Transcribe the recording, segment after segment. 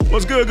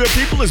What's good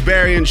people? It's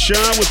Barry and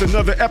Sean with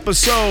another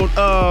episode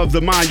of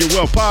the Mind Your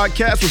Wealth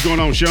podcast. What's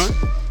going on, Sean?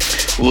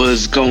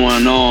 What's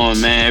going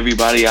on, man?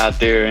 Everybody out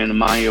there in the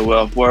Mind Your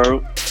Wealth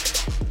world.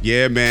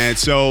 Yeah, man.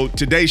 So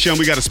today, Sean,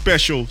 we got a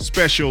special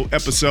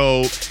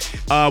episode.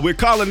 We're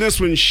calling this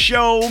one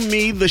Show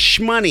Me the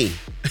Shmoney.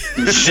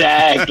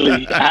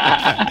 Exactly.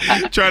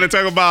 Trying to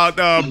talk about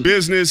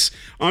business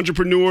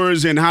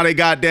entrepreneurs and how they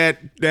got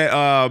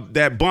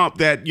that bump,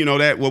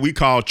 that what we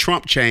call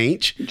Trump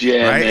change.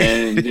 Yeah, right?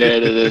 Man.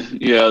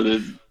 Yeah,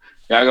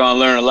 y'all gonna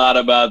learn a lot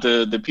about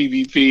the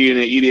PPP and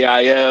the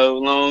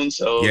EIDL loans.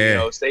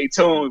 So stay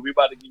tuned. We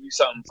about to give you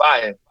something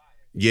fire.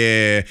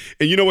 Yeah.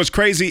 And you know what's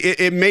crazy?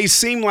 It may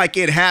seem like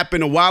it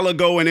happened a while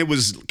ago and it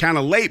was kind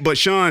of late, but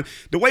Sean,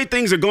 the way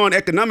things are going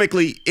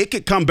economically, it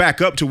could come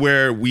back up to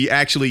where we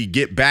actually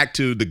get back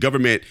to the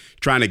government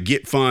trying to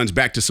get funds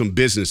back to some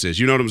businesses.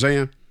 You know what I'm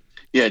saying?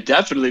 Yeah,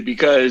 definitely.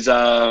 Because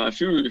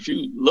if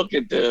you look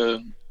at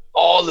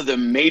all of the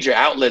major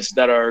outlets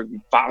that are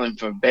filing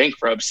for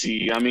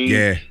bankruptcy, I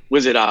mean,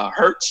 was it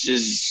Hertz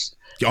just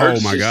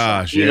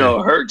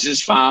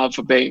filed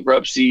for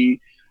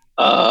bankruptcy,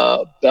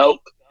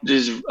 Belk.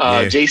 Just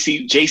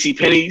JC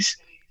Penney's.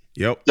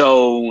 Yep.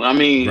 So I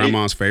mean,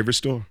 grandma's favorite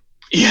store.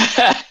 Yeah.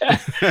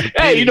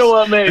 Hey, you know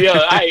what, man? Yo,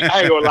 I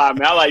ain't gonna lie,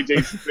 man. I like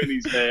JC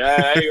Penney's, man.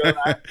 I ain't gonna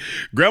lie.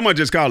 Grandma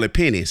just called it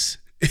pennies.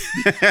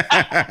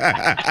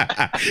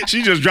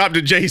 She just dropped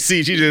the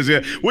JC. She just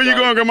said, "Where you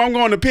going, Grandma?" I'm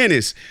going to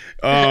pennies.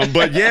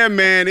 But yeah,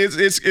 man,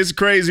 it's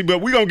crazy. But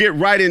we're gonna get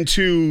right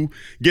into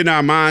getting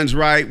our minds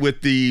right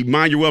with the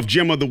Mind Your Wealth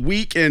Gem of the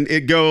Week, and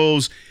it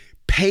goes: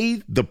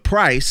 pay the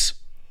price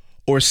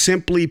or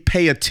simply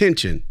pay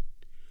attention,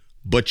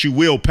 but you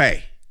will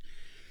pay.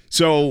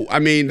 So, I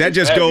mean, that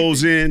just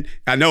goes in.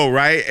 I know,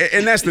 right?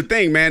 And that's the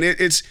thing, man.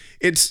 It's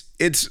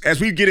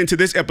as we get into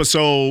this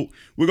episode,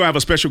 we're going to have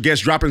a special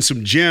guest dropping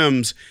some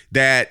gems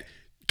that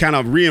kind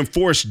of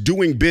reinforce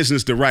doing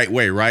business the right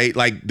way, right?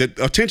 Like the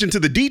attention to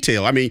the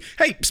detail. I mean,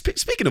 hey,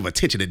 speaking of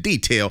attention to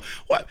detail,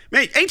 what,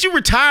 man, ain't you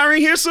retiring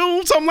here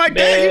soon? Something like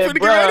that? Man,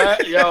 bro,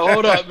 yo,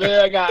 hold up,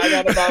 man. I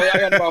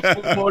got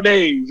about 4 more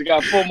days. I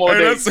got 4 more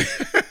days.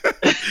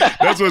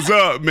 That's what's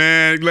up,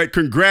 man. Like,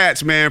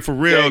 congrats, man, for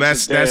real.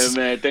 Thanks,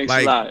 man. Thanks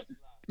like, a lot.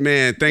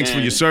 Man, thanks for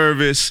your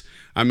service.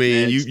 I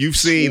mean, you've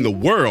seen the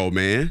world,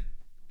 man.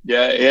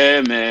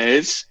 Yeah,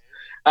 man.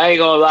 I ain't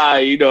gonna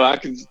lie,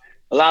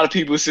 a lot of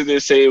people sit there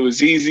and say it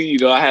was easy.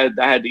 I had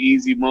the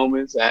easy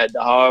moments. I had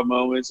the hard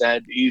moments. I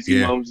had the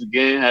easy moments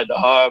again. I had the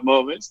hard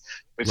moments.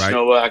 But You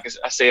know what?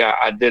 I say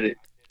I did it.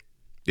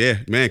 Yeah,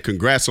 man.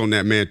 Congrats on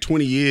that, man.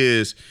 20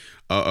 years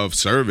of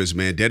service,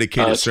 man.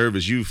 Dedicated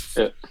service.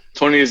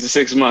 20 years to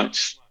 6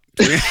 months.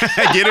 Get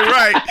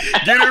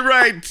it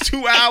right.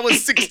 2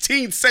 hours,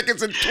 16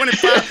 seconds, and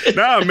 25.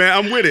 Nah, man,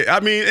 I'm with it. I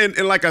mean, and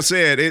like I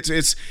said, I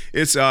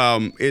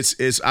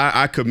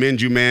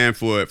commend you, man,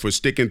 for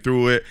sticking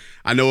through it.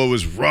 I know it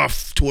was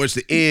rough towards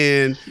the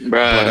end,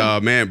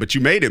 but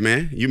you made it,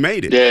 man. You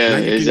made it. Yeah,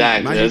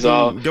 exactly. That's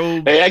all.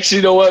 Hey, actually,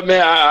 you know what,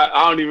 man?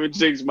 I don't even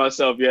jinx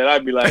myself yet.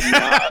 I'd be like,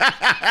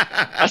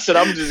 I said,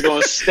 I'm just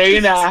gonna stay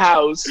in that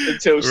house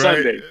until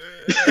Sunday.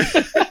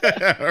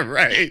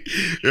 Right.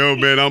 Yo,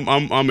 man,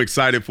 I'm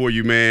excited for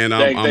you, man.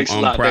 Thanks I'm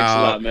a lot. proud. Thanks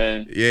a lot,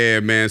 man. Yeah,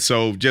 man.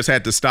 So just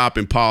had to stop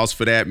and pause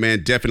for that,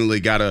 man. Definitely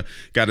gotta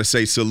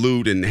say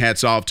salute and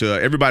hats off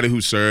to everybody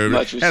who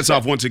served. Hats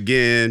off once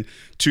again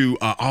to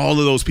all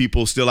of those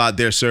people still out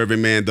there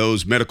serving, man.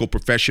 Those medical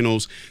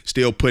professionals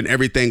still putting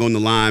everything on the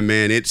line,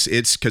 man. It's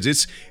because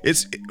it's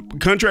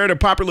contrary to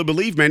popular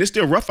belief, man. It's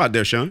still rough out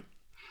there, Sean.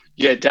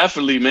 Yeah,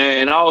 definitely,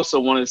 man. And I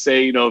also want to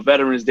say,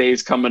 Veterans Day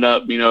is coming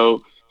up,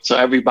 So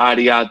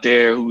everybody out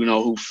there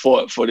who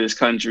fought for this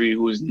country,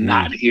 who is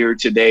not here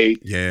today.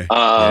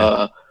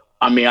 I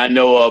mean, I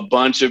know a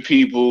bunch of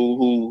people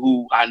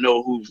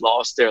who've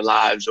lost their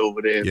lives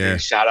over there. Yeah. Man,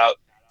 shout out,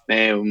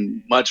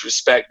 man. Much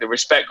respect. The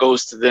respect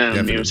goes to them.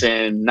 Definitely. You know what I'm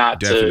saying? Not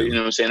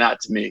to,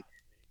 not to me.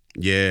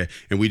 Yeah,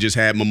 and we just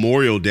had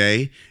Memorial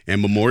Day, and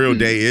Memorial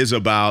Day is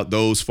about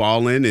those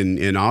fallen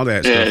and all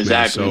that stuff. Yeah,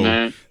 exactly,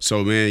 man.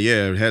 So,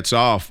 man, hats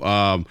off.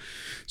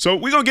 So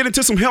we're going to get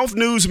into some health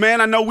news, man.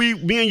 I know me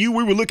and you,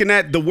 we were looking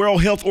at the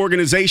World Health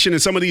Organization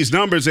and some of these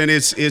numbers, and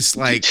it's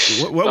like,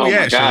 what we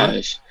at, Sean?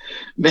 Gosh.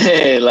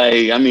 Man,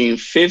 like, I mean,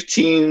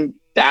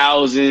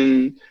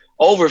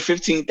 over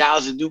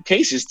 15,000 new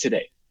cases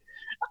today.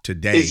 Wow.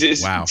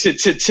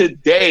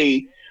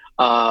 Today,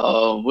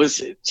 was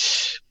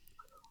it?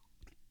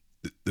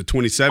 The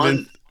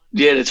 27th?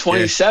 The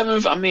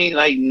 27th. Yeah. I mean,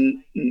 like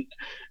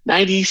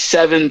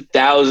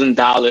 97,000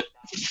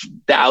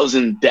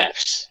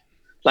 deaths.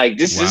 Like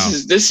this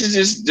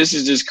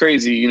is just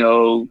crazy.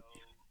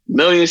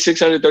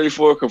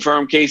 1,634,000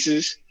 confirmed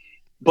cases.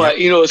 But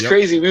it's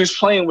crazy. We was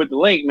playing with the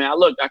link, man.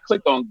 I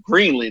clicked on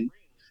Greenland.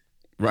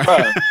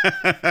 Right.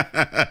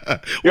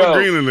 What Yo,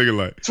 Greenland looking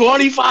like?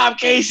 25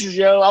 cases,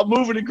 yo. I'm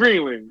moving to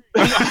Greenland.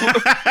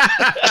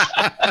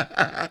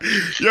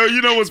 Yo,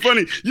 you know what's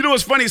funny?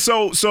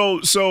 So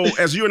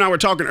as you and I were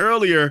talking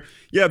earlier,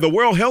 yeah, the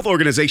World Health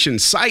Organization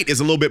site is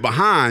a little bit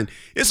behind.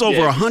 It's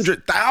over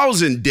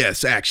 100,000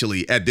 deaths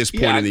actually at this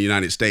point in the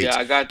United States. Yeah,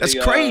 I got that's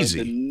crazy.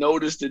 The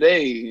notice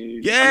today.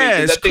 Yeah,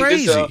 it's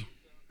crazy.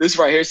 This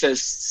right here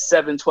says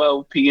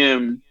 7:12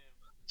 p.m.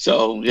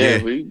 So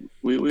we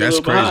that's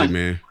crazy, behind.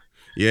 man.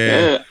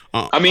 Yeah.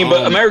 I mean,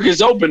 but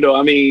America's open though.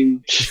 I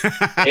mean,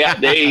 people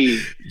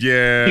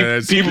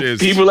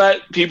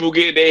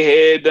get their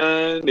hair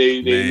done,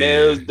 their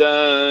nails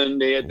done,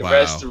 they at the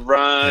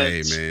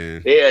restaurants,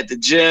 they at the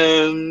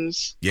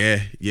gyms.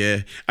 Yeah.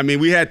 I mean,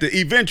 we had to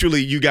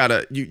eventually. You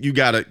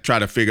gotta try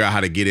to figure out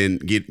how to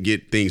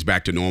get things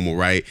back to normal,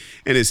 right?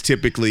 And it's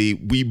typically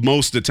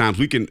most of the times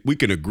we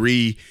can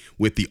agree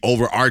with the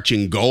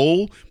overarching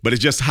goal, but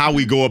it's just how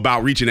we go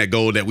about reaching that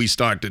goal that we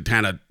start to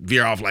kind of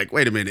veer off. Like,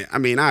 wait a minute. I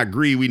mean, I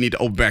agree we need to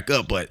open back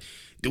up, but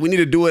do we need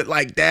to do it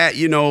like that?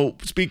 You know,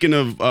 speaking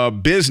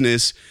of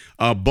business,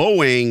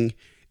 Boeing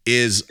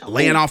is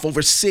laying off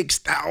over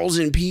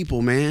 6,000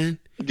 people, man.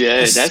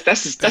 Yeah,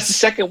 that's the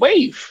second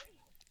wave.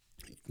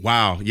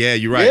 Wow. Yeah,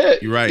 you're right.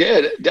 You're right.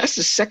 Yeah, that's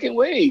the second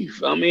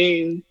wave. I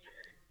mean,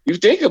 you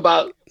think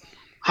about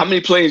how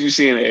many planes you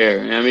see in the air.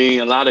 I mean,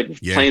 a lot of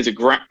planes are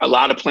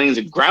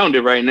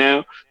grounded right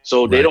now,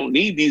 so they don't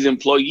need these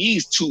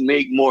employees to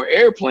make more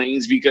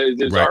airplanes because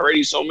there's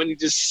already so many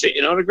just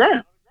sitting on the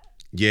ground.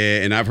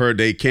 Yeah, and I've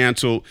heard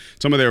some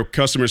of their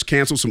customers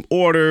cancel some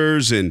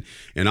orders and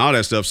all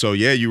that stuff. So,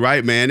 yeah, you're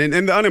right, man.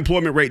 And the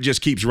unemployment rate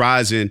just keeps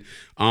rising.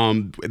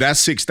 That's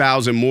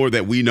 6,000 more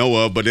that we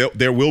know of, but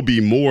there will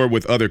be more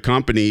with other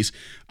companies.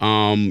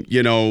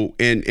 You know,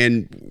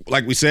 and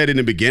like we said in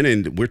the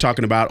beginning, we're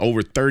talking about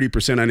over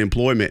 30%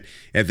 unemployment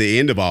at the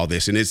end of all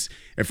this. And it's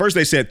at first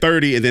they said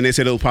 30, and then they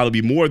said it'll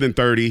probably be more than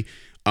 30.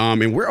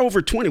 And we're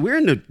over 20. We're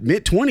in the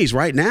mid-20s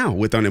right now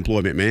with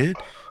unemployment, man.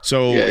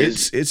 So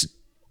it's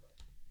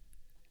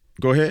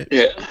go ahead.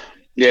 Yeah,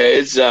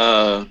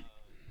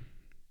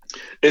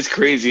 it's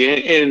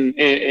crazy,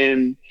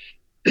 and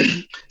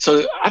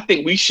so I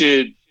think we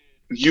should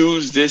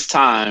use this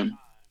time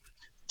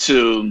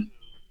to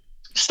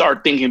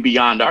start thinking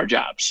beyond our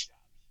jobs.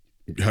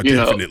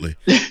 Definitely.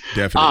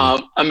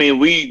 I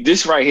mean,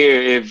 this right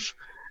here,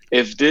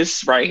 if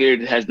this right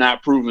here has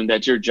not proven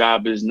that your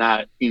job is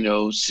not,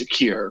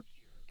 secure,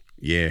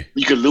 you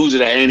could lose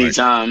it at any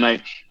time.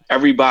 Like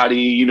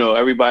everybody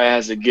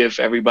has a gift,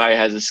 everybody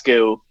has a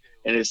skill.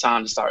 And it's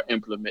time to start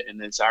implementing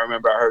this. I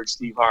remember I heard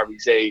Steve Harvey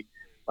say,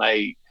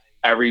 like,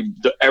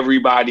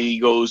 everybody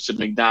goes to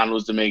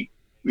McDonald's to make,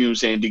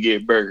 to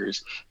get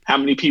burgers. How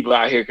many people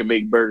out here can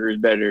make burgers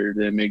better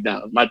than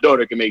McDonald's? My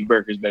daughter can make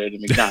burgers better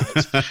than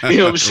McDonald's. You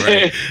know what I'm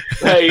saying?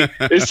 Like,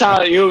 it's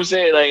time, you know what I'm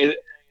saying? Like,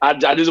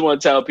 I just want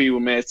to tell people,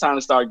 man, it's time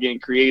to start getting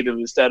creative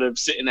instead of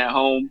sitting at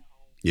home,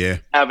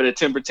 having a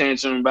temper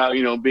tantrum about,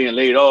 being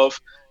laid off.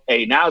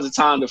 Hey, now's the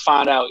time to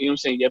find out, your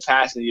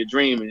passion, your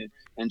dream,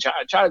 and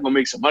try to go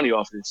make some money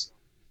off this.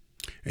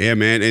 Yeah,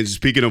 man. And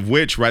speaking of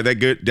which, right,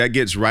 that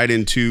gets right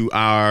into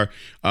our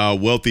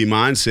wealthy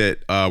mindset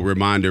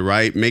reminder,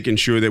 right? Making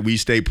sure that we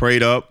stay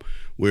prayed up.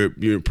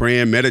 We're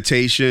praying,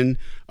 meditation,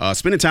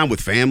 spending time with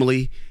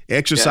family,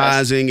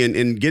 exercising,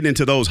 and getting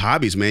into those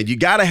hobbies, man. You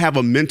got to have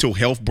a mental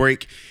health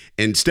break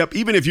and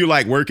even if you're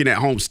like working at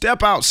home,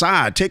 step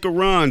outside, take a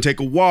run,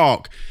 take a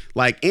walk,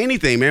 like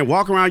anything, man.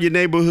 Walk around your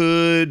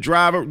neighborhood,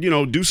 drive,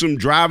 do some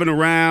driving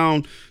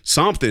around,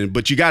 something.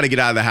 But you got to get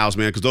out of the house,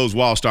 man, because those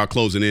walls start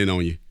closing in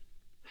on you.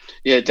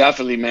 Yeah,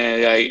 definitely,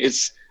 man. Like,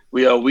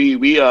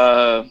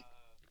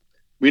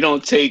 we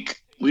don't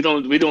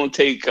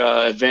take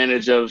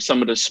advantage of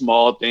some of the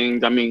small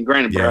things. I mean,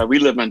 granted, bro, we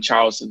live in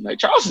Charleston. Like,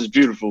 Charleston's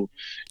beautiful.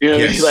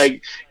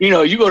 Like,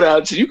 you go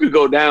down you could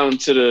go down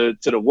to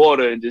the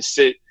water and just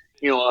sit,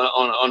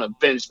 on a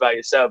bench by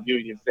yourself, you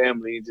and your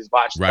family, and just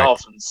watch the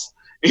dolphins.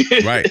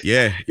 Right.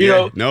 Yeah.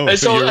 No, and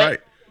so, you're right.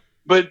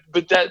 But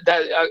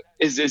that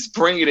is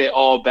bringing it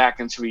all back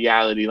into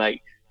reality.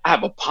 Like, I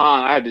have a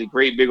pond. I have this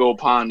great big old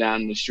pond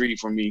down the street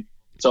from me.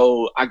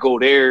 So I go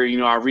there,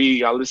 I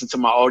read, I listen to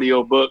my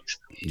audio books.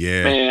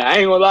 Yeah. Man, I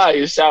ain't gonna lie,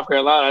 in South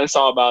Carolina, I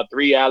saw about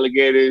 3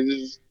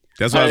 alligators.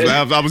 That's what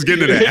I was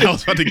getting to that. I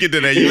was about to get to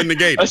that. You in the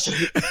gate. I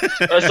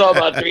saw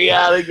about 3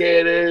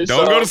 alligators.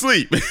 Don't go to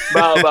sleep.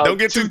 About Don't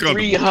get too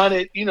comfortable.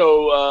 300,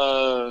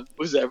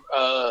 what's that?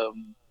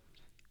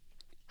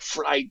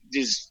 Like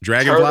this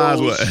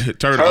dragonflies,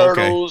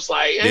 turtles,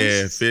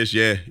 okay. Fish,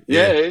 yeah.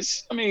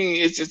 It's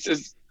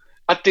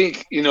I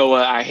think,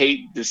 I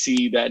hate to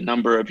see that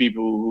number of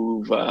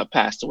people who've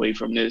passed away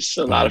from this.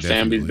 A lot of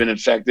families been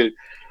affected,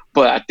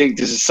 but I think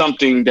this is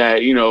something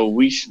that,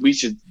 we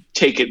should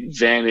take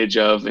advantage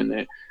of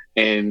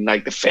in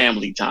like the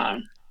family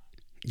time.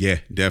 Yeah,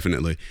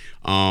 definitely.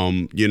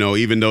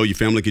 Even though your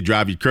family could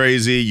drive you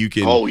crazy, you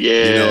can. Oh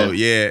yeah.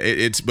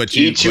 It's but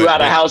eat you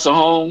out of house or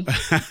home.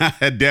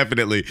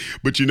 Definitely.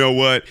 But you know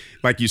what?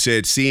 Like you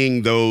said,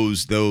 seeing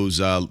those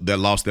that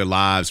lost their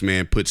lives,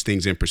 man, puts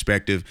things in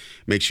perspective.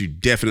 Makes you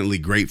definitely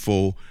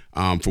grateful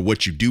for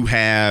what you do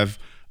have.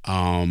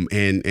 And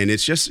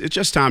it's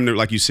just time to,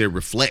 like you said,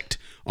 reflect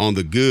on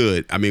the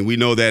good. I mean, we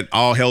know that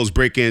all hell's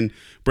breaking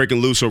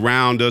loose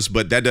around us,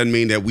 but that doesn't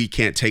mean that we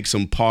can't take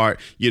some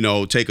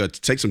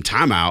take some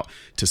time out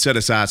to set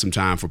aside some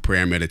time for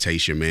prayer and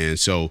meditation, man.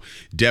 So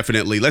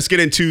definitely, let's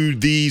get into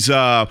these.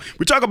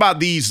 We talk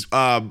about these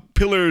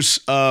pillars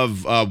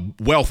of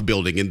wealth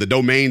building and the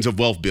domains of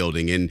wealth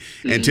building, and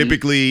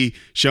typically,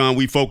 Sean,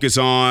 we focus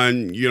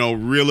on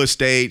real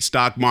estate,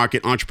 stock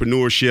market,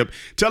 entrepreneurship.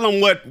 Tell them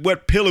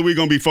what pillar we're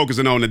gonna be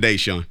focusing on today,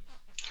 Sean.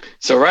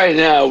 So right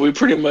now, we're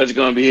pretty much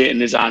going to be hitting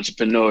this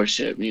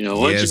entrepreneurship.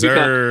 Once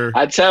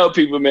I tell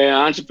people, man,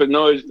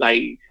 entrepreneurs,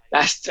 like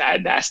that's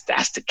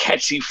the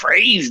catchy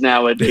phrase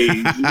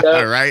nowadays.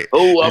 Right?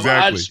 Oh, I'm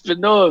an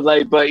entrepreneur.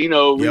 Like, but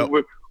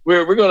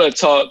we're going to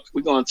talk.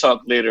 We're going to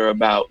talk later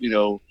about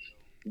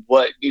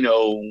what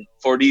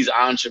for these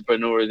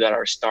entrepreneurs that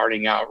are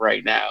starting out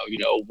right now.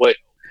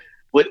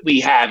 What we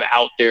have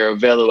out there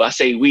available. I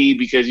say we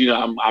because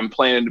I'm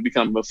planning to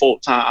become a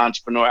full-time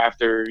entrepreneur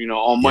after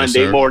on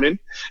Monday morning.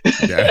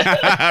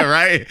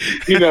 Right.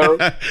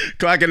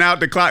 Clocking out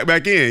to clock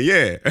back in.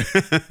 Yeah.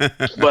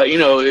 But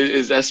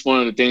that's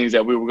one of the things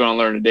that we were going to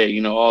learn today.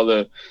 All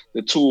the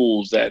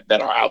tools that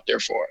are out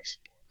there for us.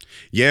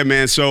 Yeah,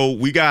 man. So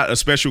we got a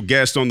special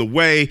guest on the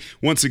way.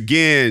 Once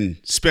again,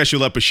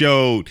 special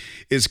episode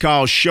is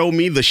called Show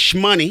Me the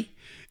Shmoney.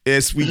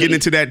 As we get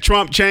into that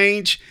Trump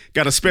change,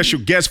 got a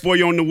special guest for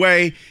you on the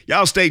way.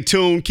 Y'all stay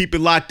tuned, keep it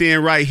locked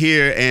in right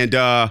here, and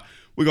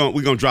we're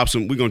gonna drop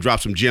some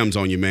gems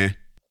on you, man.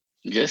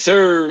 Yes,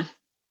 sir.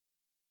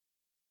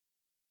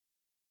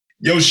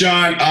 Yo,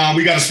 Sean,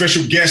 we got a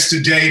special guest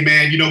today,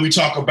 man. We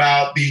talk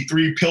about the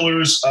three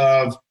pillars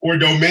or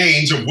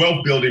domains of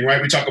wealth building,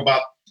 right? We talk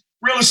about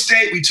real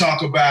estate, we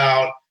talk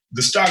about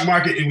the stock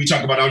market, and we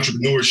talk about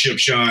entrepreneurship,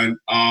 Sean.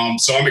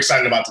 So I'm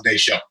excited about today's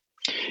show.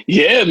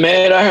 Yeah,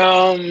 man.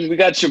 We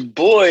got your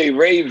boy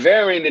Ray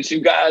Varon that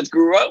you guys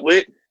grew up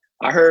with.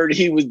 I heard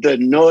he was the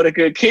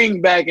Nautica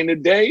king back in the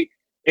day,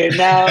 and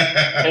now,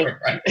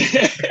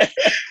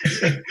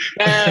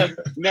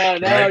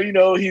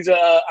 now he's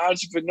an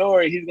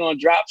entrepreneur. He's gonna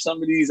drop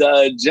some of these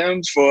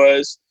gems for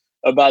us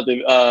about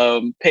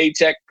the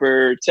Paycheck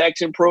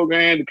Protection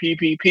Program, the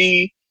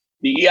PPP,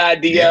 the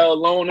EIDL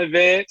loan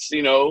events.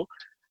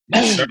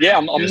 Yes, sir.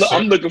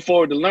 I'm looking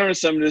forward to learn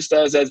some of this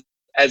stuff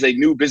as a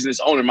new business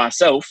owner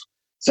myself.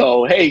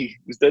 So, hey,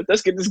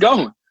 let's get this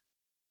going.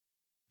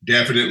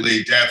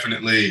 Definitely.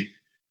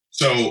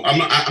 So I'm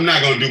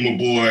not gonna do my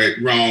boy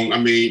wrong. I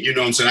mean, what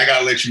I'm saying? I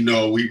gotta let you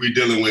know we're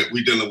dealing with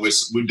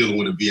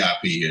a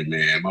VIP here,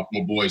 man. My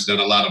boy's done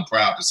a lot. I'm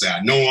proud to say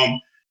I know him.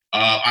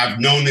 I've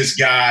known this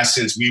guy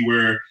since we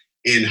were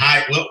in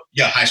high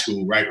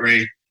school, right,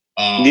 Ray?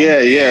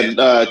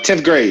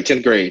 10th grade.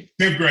 10th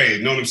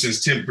grade. Known him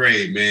since 10th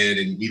grade, man,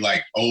 and we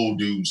like old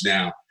dudes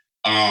now.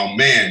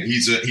 Man,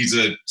 he's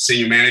a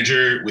senior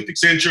manager with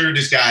Accenture.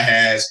 This guy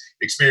has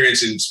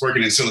experience in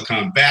working in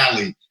Silicon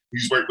Valley.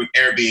 He's worked with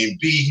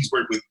Airbnb. He's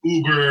worked with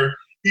Uber.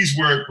 He's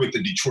worked with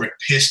the Detroit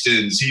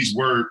Pistons. He's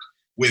worked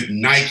with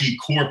Nike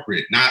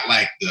corporate, not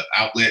like the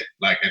outlet,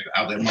 like at the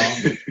outlet mall.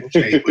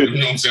 Okay, but you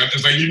know what I'm saying? I'm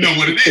just like, you know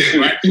what it is,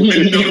 right? And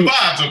you know the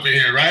vibes up in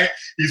here, right?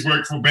 He's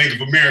worked for Bank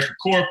of America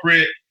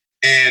corporate,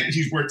 and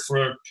he's worked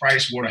for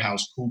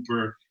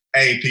PricewaterhouseCoopers.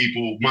 Hey,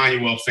 people,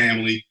 Manuel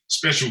family,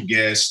 special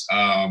guest.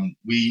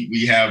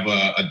 We have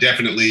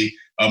definitely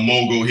a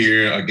mogul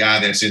here, a guy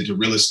that's into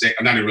real estate.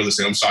 Not in real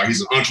estate, I'm sorry.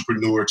 He's an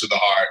entrepreneur to the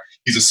heart.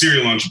 He's a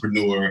serial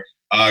entrepreneur.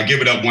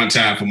 Give it up one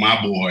time for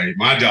my boy,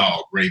 my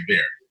dog, Ray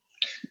Varon.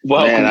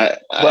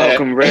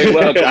 Welcome, Ray.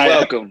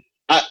 Welcome.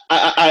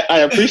 I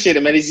appreciate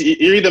it, man.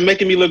 You're either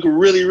making me look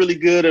really, really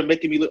good or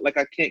making me look like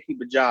I can't keep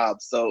a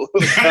job. So,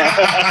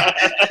 right?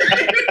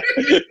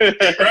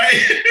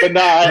 But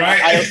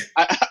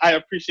I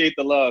appreciate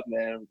the love,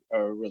 man.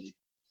 Really.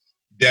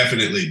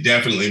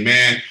 Definitely,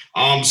 man.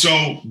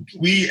 So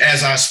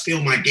as I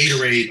spill my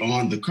Gatorade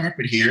on the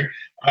carpet here,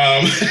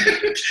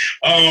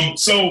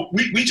 so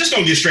we just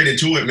gonna get straight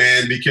into it,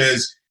 man,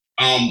 because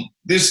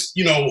this,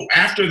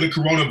 after the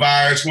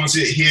coronavirus, once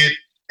it hit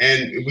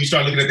and we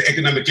started looking at the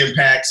economic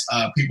impacts,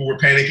 people were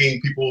panicking,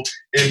 people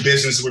in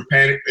business were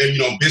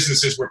panicking,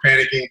 businesses were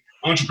panicking,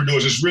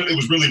 entrepreneurs, it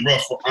was really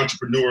rough for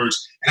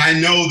entrepreneurs. And I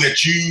know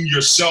that you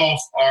yourself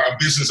are a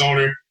business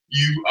owner.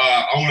 You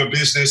own a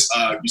business,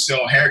 you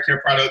sell hair care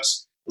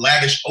products,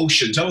 Lavish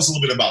Ocean. Tell us a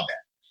little bit about that.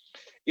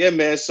 Yeah,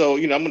 man. So,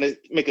 I'm going to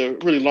make a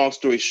really long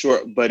story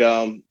short, but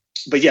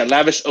yeah,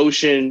 Lavish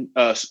Ocean,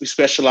 we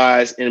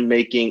specialize in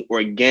making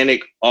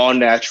organic, all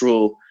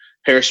natural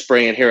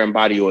hairspray and hair and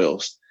body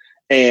oils.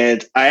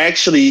 And I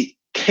actually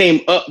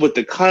came up with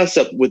the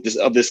concept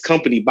of this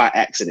company by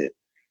accident.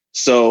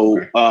 So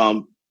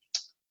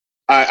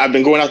I've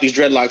been growing out these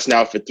dreadlocks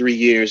now for 3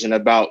 years, and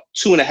about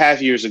 2.5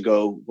 years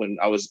ago, when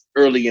I was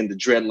early in the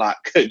dreadlock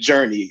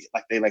journey,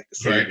 like they like to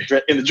say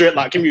in the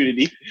dreadlock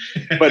community,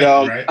 but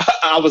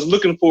I was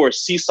looking for a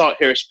sea salt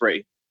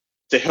hairspray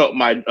to help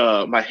my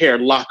my hair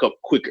lock up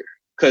quicker.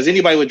 Because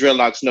anybody with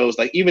dreadlocks knows,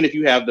 like, even if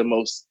you have the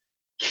most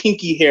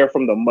kinky hair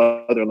from the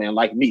motherland,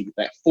 like me,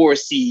 that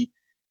 4C,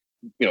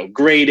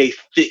 grade A,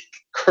 thick,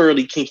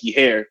 curly, kinky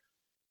hair,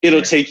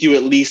 it'll take you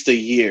at least a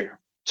year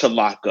to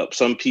lock up.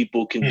 Some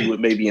people can do it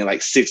maybe in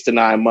like 6 to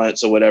 9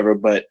 months or whatever,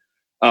 but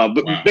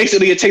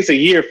basically it takes a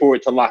year for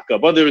it to lock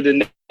up. Other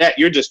than that,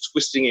 you're just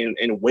twisting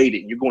and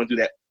waiting. You're going through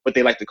that, what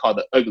they like to call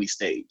the ugly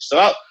stage.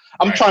 So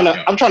I'm trying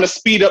to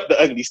speed up the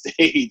ugly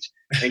stage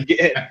and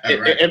get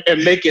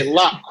and make it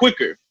lock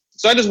quicker.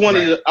 So I just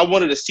wanted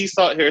a sea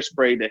salt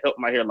hairspray to help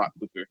my hair lock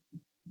quicker.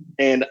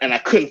 And I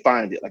couldn't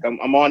find it. Like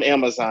I'm on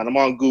Amazon, I'm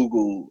on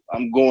Google,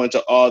 I'm going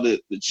to all the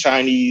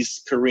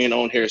Chinese,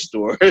 Korean-owned hair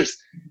stores,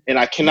 and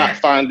I cannot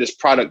find this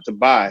product to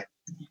buy.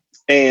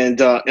 And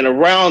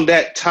around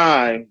that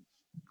time,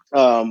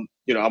 I'm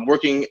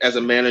working as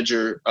a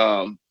manager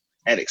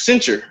at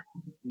Accenture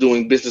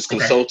doing business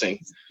consulting,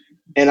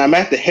 and I'm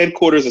at the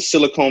headquarters of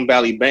Silicon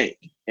Valley Bank,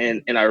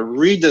 and I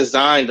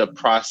redesigned a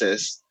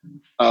process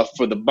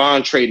for the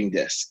bond trading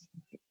desk.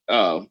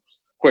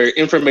 Where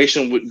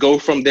information would go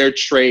from their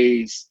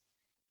trades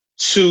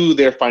to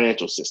their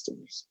financial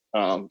systems,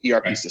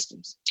 ERP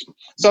systems.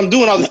 So I'm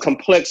doing all this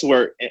complex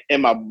work,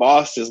 and my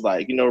boss is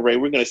like, Ray,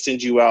 we're going to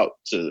send you out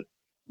to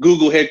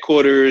Google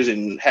headquarters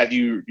and have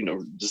you,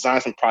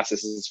 design some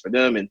processes for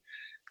them. And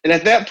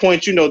at that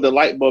point, the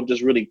light bulb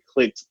just really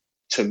clicked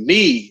to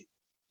me,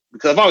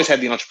 because I've always had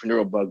the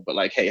entrepreneurial bug, but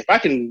like, hey, if I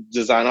can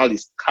design all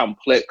these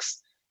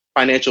complex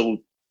financial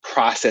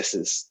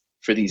processes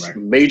for these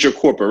major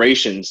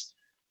corporations,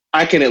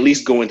 I can at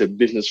least go into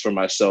business for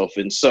myself.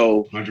 And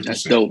so 100%.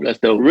 That's dope.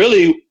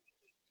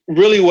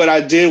 Really what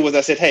I did was I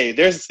said, hey,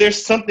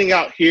 there's something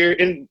out here.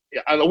 And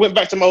I went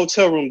back to my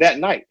hotel room that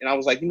night, and I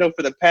was like,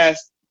 for the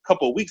past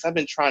couple of weeks, I've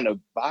been trying to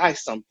buy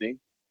something.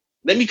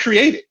 Let me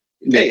create it.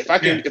 Hey, if I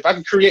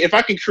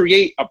can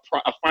create a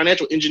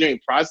financial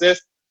engineering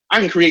process, I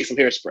can create some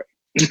hairspray.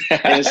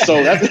 And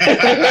so that's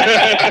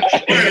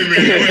wait a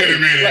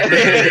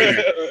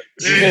minute.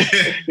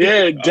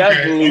 Yeah,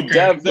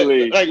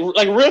 definitely. Like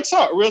real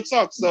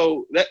talk.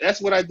 So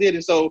that's what I did.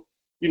 And so,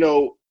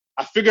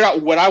 I figured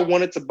out what I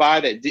wanted to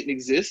buy that didn't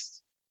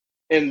exist.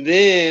 And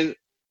then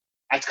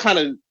I kind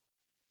of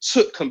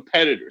took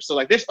competitors. So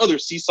like there's other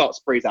sea salt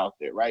sprays out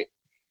there, right?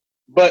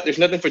 But there's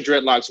nothing for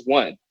dreadlocks,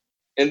 one.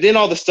 And then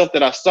all the stuff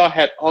that I saw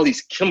had all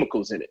these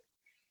chemicals in it.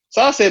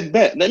 So I said,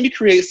 let me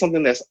create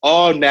something that's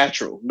all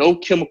natural, no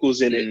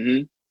chemicals in it.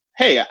 Mm-hmm.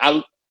 Hey,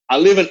 I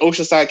live in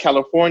Oceanside,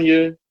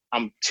 California.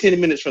 I'm 10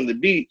 minutes from the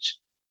beach.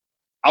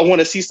 I want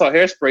a sea salt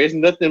hairspray. There's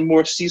nothing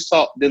more sea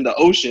salt than the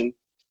ocean.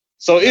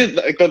 So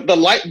the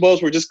light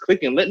bulbs were just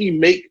clicking. Let me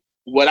make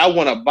what I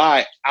want to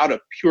buy out of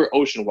pure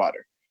ocean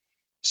water.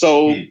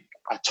 So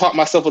I taught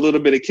myself a little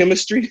bit of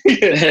chemistry.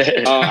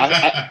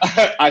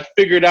 I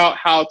figured out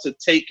how to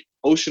take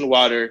ocean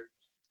water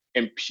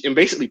and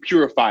basically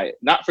purify it,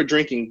 not for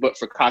drinking, but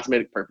for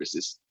cosmetic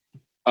purposes.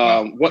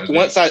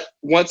 Once I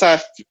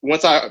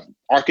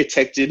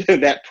architected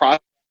that process,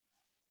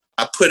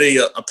 I put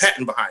a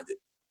patent behind it.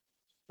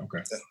 Okay.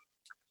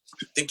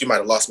 I think you might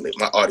have lost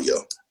my audio.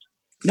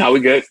 No,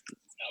 we good.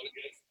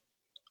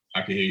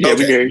 I can hear you. Yeah,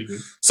 okay. We hear you.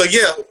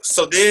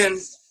 So then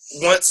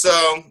once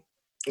I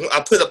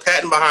put a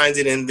patent behind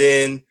it, and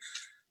then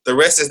the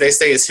rest, as they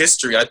say, is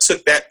history. I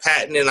took that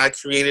patent and I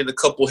created a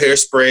couple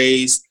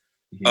hairsprays.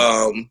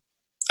 Mm-hmm.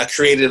 I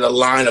created a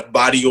line of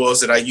body oils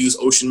that I use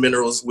ocean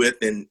minerals with,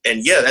 and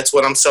yeah, that's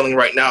what I'm selling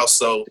right now.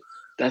 So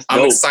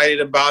I'm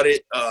excited about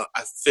it.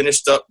 I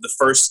finished up the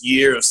first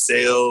year of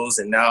sales,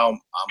 and now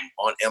I'm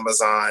on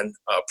Amazon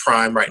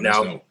Prime right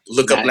now.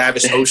 Look up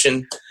Lavish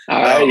Ocean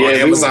on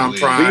Amazon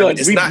Prime.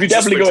 We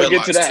definitely going to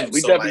get to that.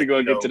 We definitely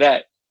going to get to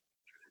that.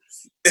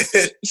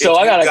 So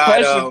I got a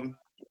question.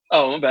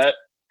 Oh, my bad.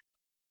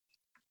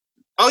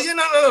 Oh yeah,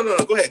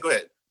 no. Go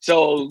ahead.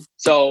 So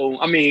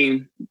I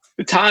mean,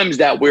 the times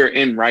that we're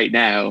in right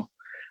now,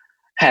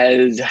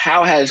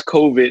 how has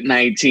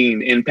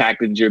COVID-19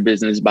 impacted your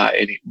business by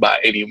any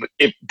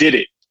if did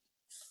it?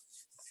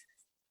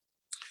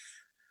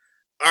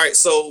 All right,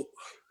 so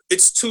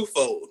it's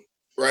twofold,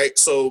 right?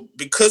 So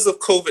because of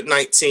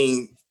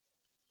COVID-19,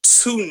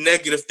 2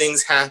 negative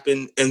things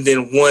happen and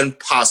then 1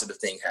 positive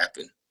thing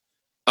happened.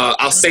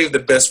 I'll save the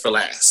best for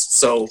last.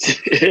 So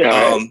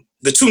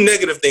the 2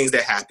 negative things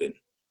that happened,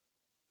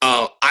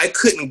 I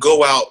couldn't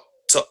go out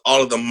to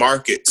all of the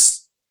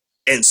markets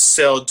and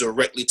sell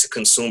directly to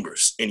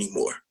consumers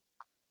anymore,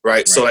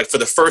 right? So like for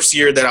the first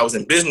year that I was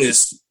in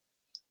business,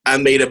 I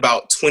made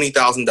about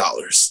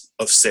 $20,000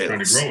 of sales.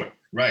 Trying to grow it,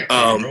 right?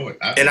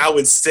 And I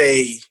would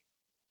say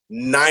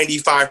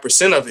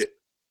 95% of it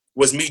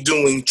was me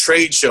doing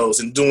trade shows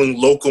and doing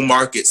local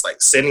markets,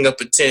 like setting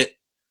up a tent,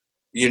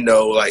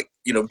 like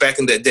back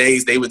in the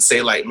days, they would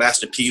say like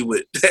Master P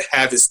would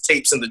have his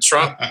tapes in the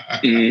trunk.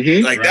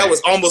 Mm-hmm. Like that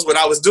was almost what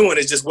I was doing.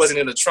 It just wasn't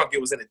in the trunk.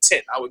 It was in a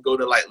tent. I would go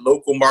to like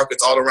local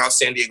markets all around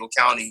San Diego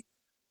County.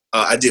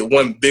 I did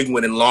one big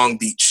one in Long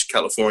Beach,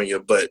 California,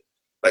 but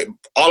like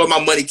all of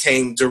my money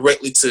came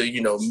directly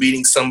to,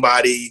 meeting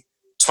somebody,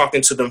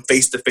 talking to them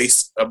face to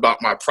face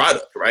about my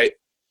product. Right.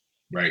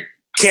 Right.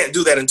 Can't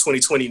do that in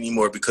 2020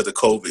 anymore because of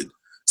COVID.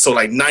 So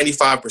like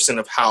 95%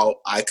 of how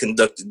I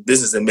conducted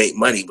business and made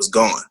money was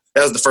gone.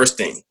 That was the first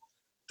thing.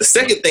 The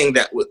second thing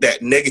that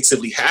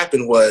negatively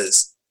happened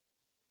was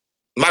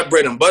my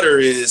bread and butter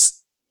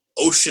is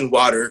ocean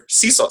water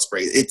sea salt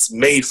spray. It's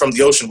made from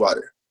the ocean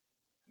water.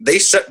 They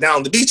shut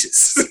down the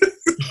beaches.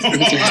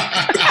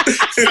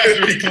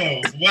 Factory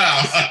closed.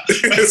 Wow.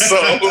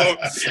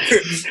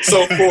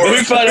 so for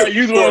we find out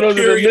you was one of those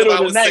in the middle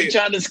of the night say,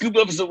 trying to scoop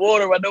up some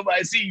water while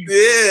nobody sees you.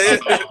 Yeah.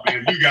 Oh,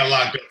 man, you got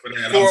locked up for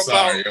that.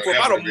 For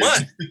about a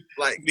month.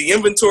 Like the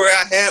inventory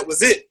I had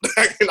was it.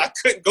 And I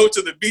couldn't go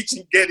to the beach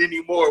and get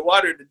any more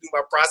water to do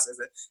my process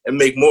and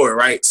make more,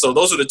 right? So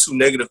those are the two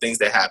negative things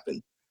that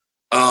happened.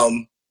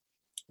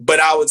 But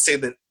I would say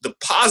that the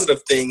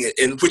positive thing,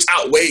 and which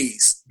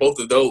outweighs both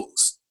of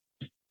those,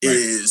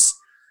 is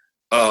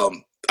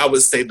I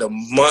would say the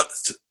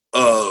month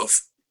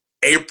of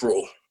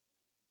April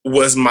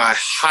was my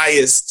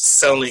highest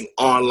selling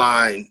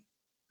online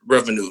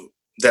revenue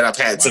that I've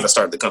had since I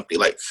started the company.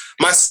 Like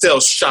my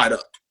sales shot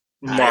up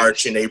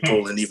March and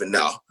April and even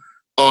now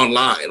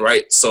online,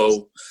 right?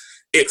 So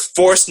it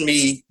forced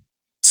me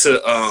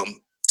to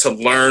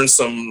learn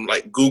some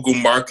like Google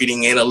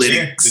marketing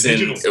analytics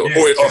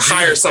or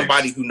hire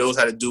somebody who knows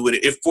how to do it.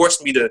 It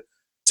forced me to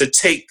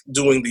take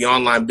doing the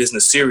online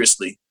business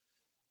seriously.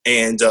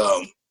 And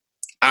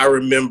I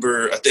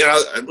remember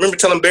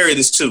telling Barry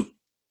this too.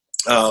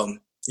 One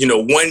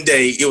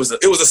day it was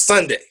a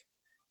Sunday.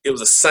 It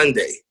was a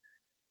Sunday,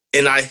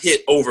 and I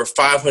hit over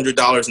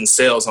 $500 in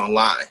sales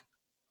online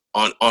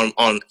on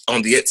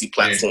the Etsy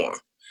platform.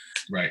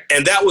 Right.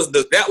 And that was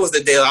the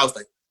day I was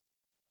like,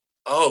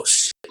 oh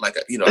shit! Like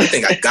I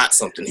think I got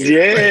something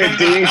here. Yeah,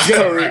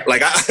 dude.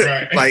 Like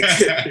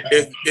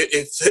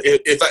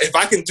if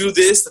I can do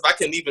this, if I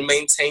can even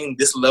maintain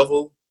this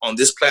level on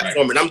this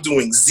platform, and I'm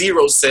doing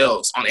 0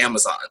 sales on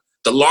Amazon,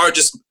 the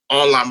largest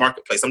online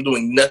marketplace, I'm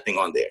doing nothing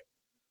on there.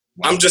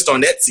 Wow. I'm just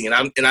on Etsy, and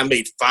I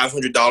made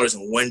 $500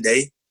 in one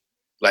day.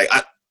 Like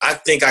I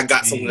think I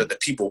got something that the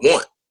people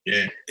want.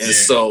 Yeah. And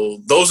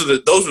so those are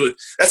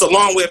that's a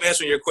long way of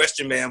answering your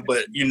question, man.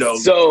 But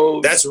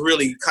so that's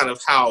really kind of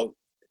how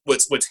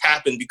what's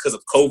happened because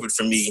of COVID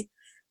for me.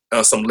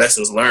 Some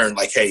lessons learned,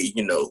 like, hey,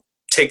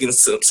 taking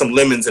some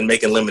lemons and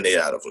making lemonade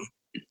out of them.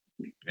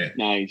 Yeah.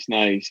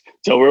 Nice.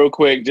 So real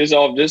quick, just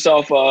off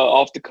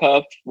the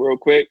cuff, real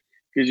quick,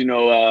 because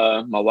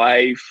my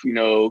wife,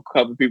 a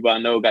couple people I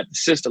know got the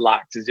Sister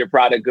Locks. Is your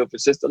product good for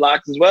Sister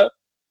Locks as well?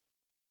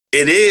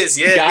 It is,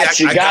 yeah.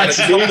 Gotcha.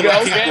 There you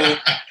go, man.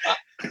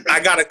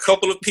 I got a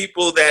couple of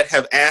people that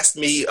have asked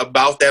me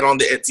about that on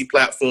the Etsy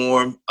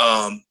platform.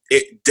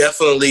 It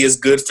definitely is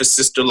good for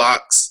Sister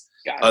Locks,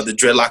 gotcha. The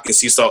Dreadlock and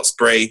Sea Salt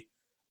Spray.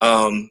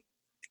 And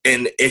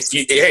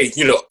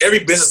if every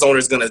business owner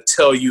is going to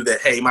tell you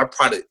that, hey, my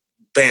product,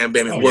 bam,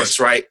 it works,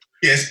 right?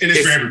 Yes, and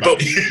it's for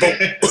everybody.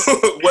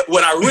 But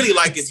what I really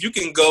like is you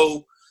can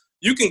go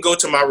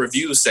to my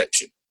reviews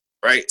section,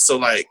 right? So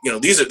like,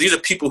 these are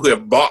people who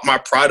have bought my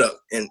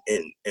product and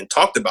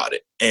talked about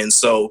it. And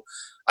so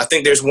I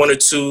think there's one or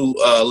two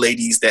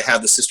ladies that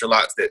have the Sister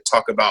Locks that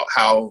talk about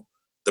how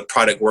the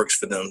product works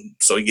for them.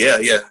 So yeah,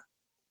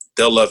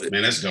 they'll love it.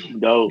 Man, that's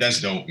dope.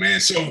 That's dope, man.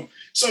 So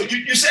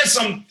you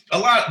said a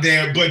lot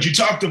there, but you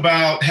talked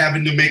about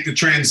having to make the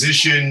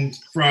transition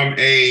from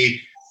a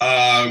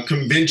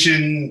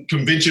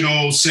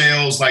conventional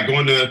sales, like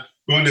going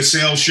to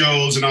sales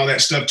shows and all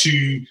that stuff,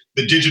 to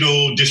the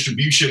digital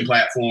distribution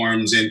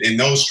platforms and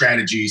those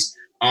strategies.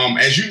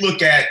 As you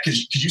look at,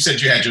 because you said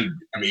you had your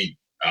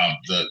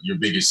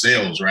biggest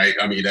sales, right?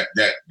 I mean,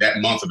 that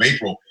month of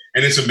April.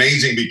 And it's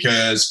amazing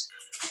because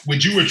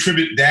would you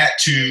attribute that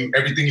to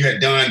everything you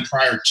had done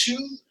prior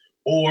to,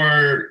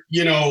 or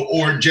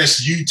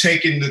just you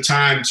taking the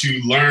time to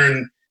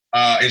learn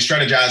and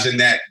strategize in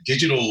that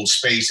digital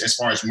space as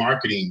far as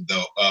marketing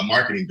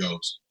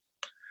goes?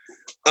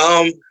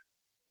 I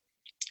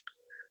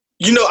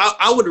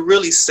would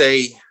really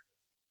say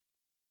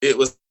it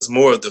was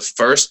more of the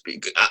first.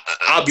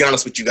 I'll be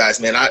honest with you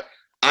guys, man. I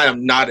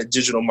am not a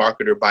digital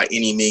marketer by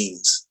any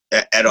means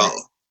at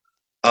all.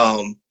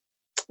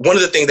 One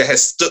of the things that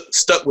has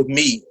stuck with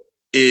me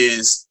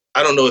is,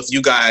 I don't know if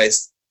you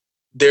guys,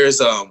 there's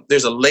a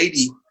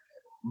lady,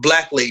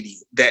 Black lady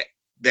that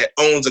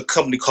owns a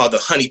company called The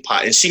Honey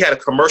Pot, and she had a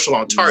commercial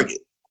on Target.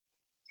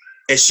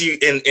 And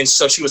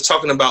so she was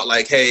talking about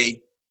like,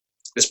 hey,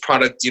 this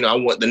product, I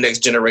want the next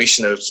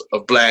generation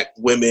of Black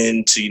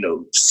women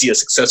to, see a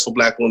successful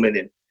Black woman.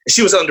 And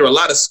she was under a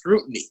lot of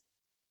scrutiny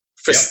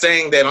for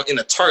saying that in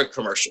a Target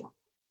commercial.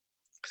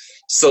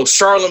 So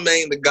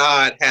Charlemagne the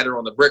God had her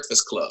on the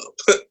Breakfast Club.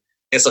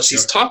 And so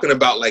she's talking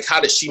about like, how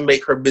did she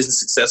make her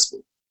business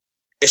successful?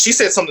 And she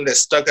said something that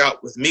stuck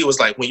out with me was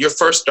like, when you're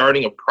first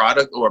starting a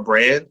product or a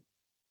brand,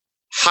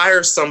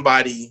 hire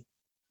somebody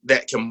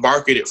that can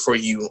market it for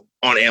you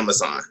on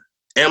Amazon.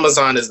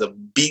 Amazon is a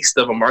beast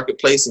of a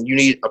marketplace, and you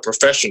need a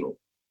professional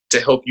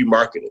to help you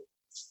market it.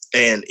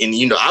 And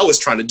you know, I was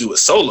trying to do it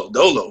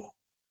dolo.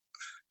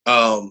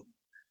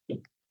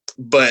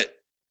 But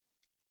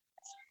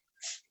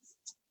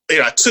you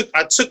know,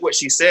 I took what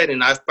she said,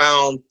 and I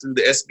found through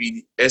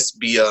the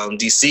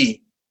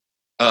SBDC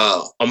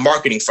a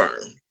marketing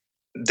firm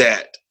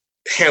that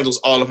handles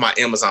all of my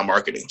Amazon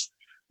marketing.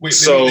 Wait,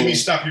 let me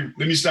stop you.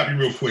 Let me stop you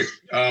real quick.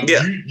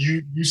 Yeah.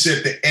 You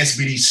said the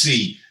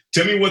SBDC.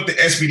 Tell me what the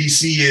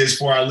SBDC is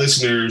for our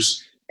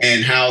listeners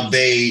and how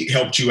they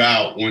helped you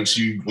out once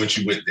you went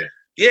there.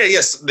 Yeah,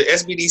 yes. The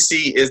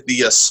SBDC is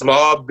the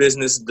Small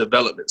Business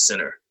Development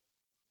Center.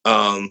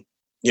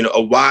 You know,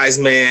 a wise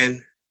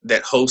man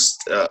that hosts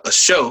a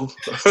show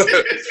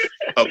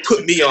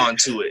put me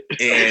onto it,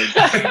 and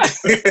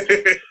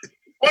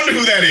wonder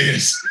who that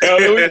is.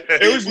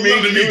 It was me.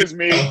 It was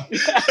me.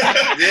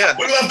 Yeah,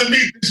 we'd love to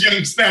meet this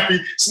young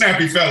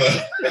snappy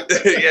fella.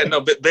 Yeah,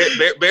 no, but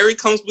Barry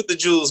comes with the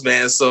jewels,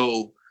 man.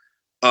 So,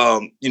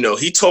 you know,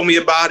 he told me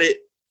about it,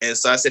 and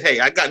so I said, "Hey,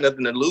 I got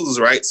nothing to lose,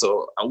 right?"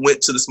 So I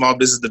went to the Small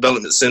Business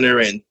Development Center,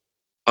 and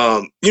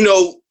you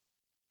know,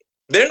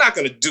 they're not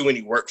going to do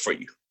any work for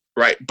you,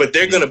 right? But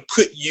they're going to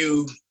put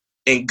you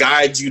and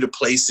guide you to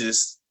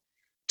places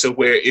to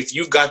where if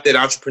you've got that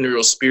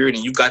entrepreneurial spirit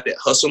and you've got that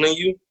hustle in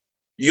you,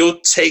 you'll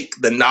take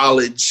the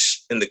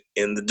knowledge and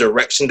the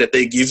direction that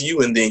they give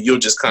you, and then you'll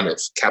just kind of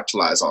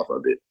capitalize off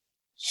of it.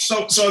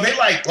 So are they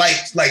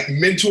like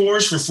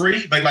mentors for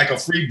free? Like a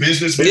free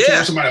business mentor,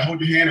 Yeah. Somebody to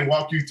hold your hand and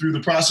walk you through the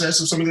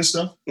process of some of this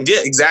stuff? Yeah,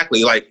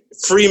 exactly. Like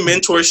free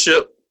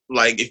mentorship.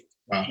 Like,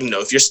 you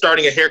know, if you're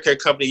starting a hair care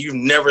company, you've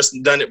never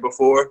done it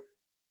before,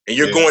 and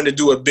you're going to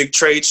do a big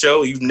trade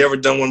show, you've never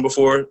done one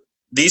before,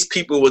 these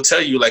people will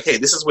tell you like, hey,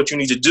 this is what you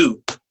need to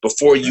do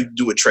before you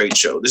do a trade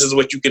show. This is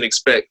what you can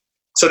expect,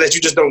 so that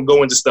you just don't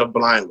go into stuff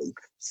blindly.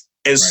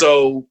 And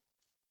so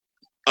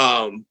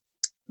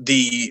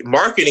the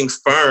marketing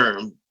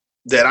firm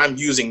that I'm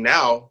using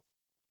now,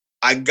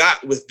 I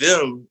got with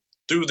them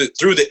through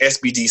the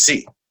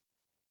SBDC.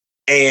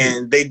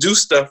 And they do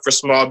stuff for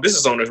small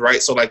business owners,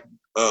 right? So like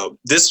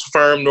this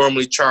firm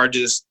normally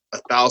charges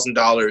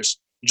 $1,000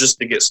 just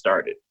to get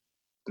started.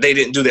 They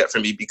didn't do that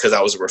for me because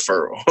I was a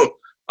referral.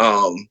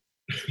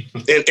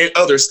 And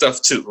other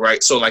stuff too,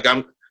 right? So like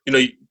you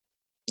know,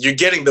 you're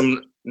getting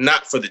them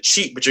not for the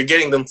cheap, but you're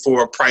getting them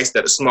for a price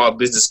that a small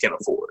business can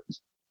afford.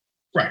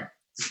 Right.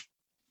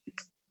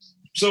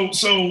 So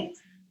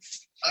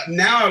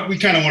now we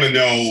kind of want to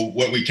know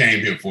what we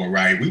came here for,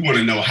 right? We want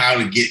to know how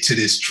to get to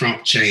this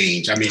Trump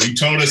change. I mean, you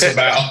told us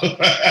about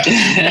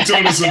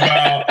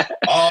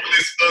all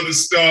this other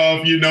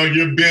stuff, you know,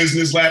 your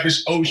business,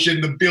 Lavish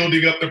Ocean, the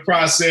building up the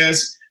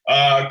process.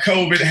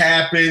 COVID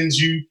happens,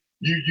 you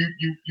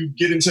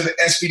get into the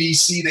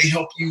SBDC, they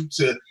help you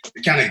to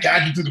kind of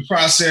guide you through the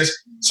process.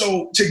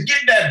 So to get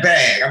that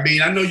bag, I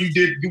mean, I know you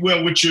did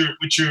well with your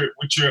you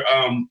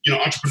know,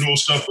 entrepreneurial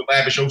stuff with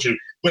Lavish Ocean,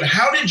 but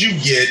how did you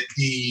get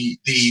the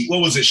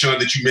what was it, Sean,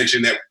 that you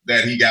mentioned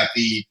that he got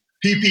the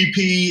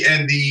PPP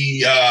and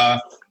the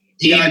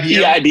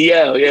EIDL?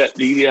 EIDL, yeah,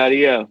 the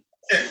EIDL.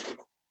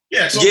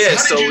 Yeah. So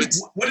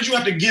what did you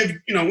have to give,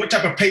 you know, what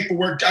type of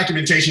paperwork,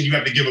 documentation you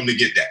have to give them to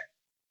get that?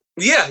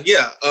 Yeah.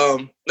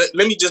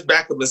 Let me just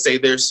back up and say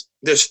there's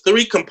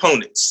 3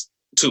 components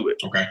to it.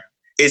 Okay.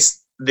 It's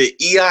the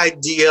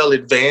EIDL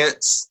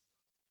advance,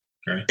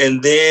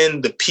 and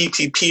then the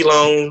PPP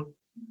loan,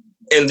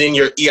 and then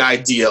your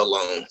EIDL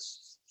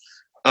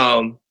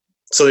loan.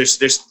 So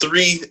there's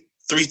three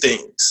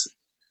things.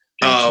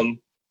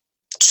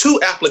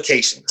 2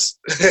 applications.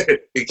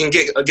 It can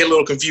get a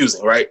little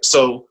confusing, right?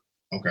 So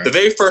the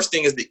very first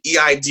thing is the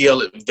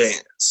EIDL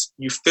advance.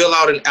 You fill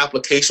out an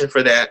application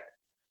for that.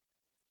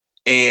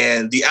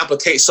 And the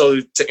application,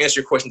 so to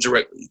answer your question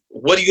directly,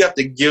 what do you have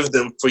to give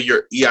them for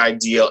your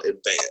EIDL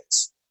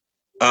advance?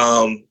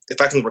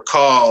 If I can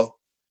recall,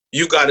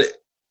 you got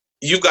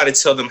to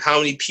tell them how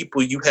many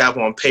people you have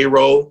on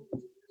payroll.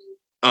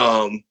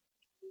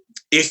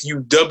 If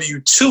you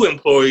W-2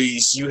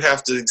 employees, you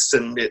have to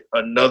submit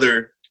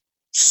another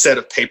set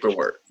of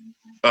paperwork.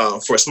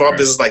 For a small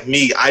business like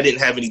me, I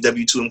didn't have any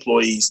W-2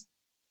 employees.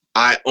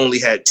 I only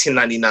had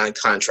 1099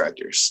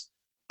 contractors.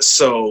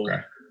 So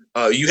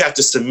you have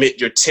to submit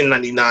your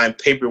 1099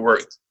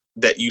 paperwork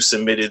that you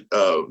submitted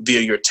via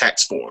your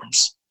tax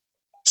forms.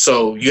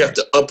 So you have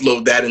to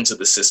upload that into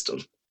the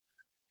system.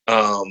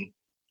 And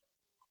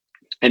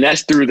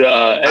that's through the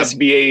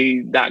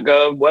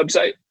SBA.gov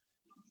website?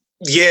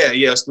 Yeah,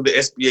 it's through the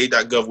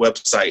SBA.gov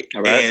website.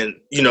 All right. And,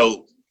 you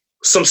know,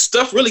 some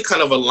stuff really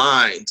kind of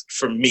aligned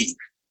for me.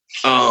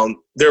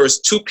 There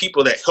was 2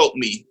 people that helped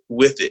me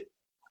with it.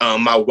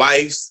 My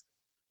wife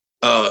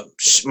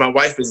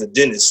is a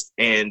dentist,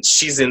 and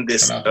she's in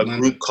this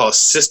group called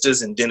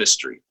Sisters in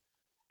Dentistry.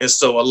 And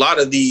so a lot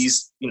of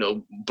these, you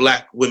know,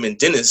 Black women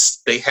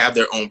dentists, they have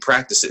their own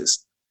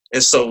practices.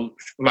 And so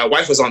my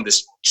wife was on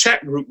this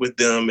chat group with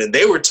them, and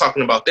they were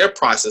talking about their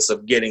process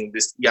of getting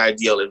this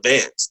EIDL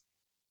advance.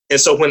 And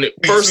so when it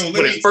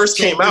first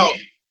came out,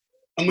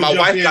 my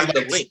wife got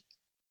the link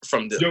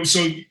from them.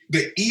 So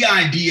the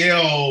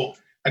EIDL,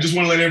 I just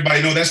want to let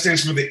everybody know that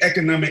stands for the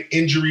Economic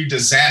Injury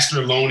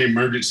Disaster Loan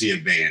Emergency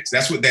Advance.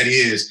 That's what that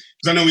is.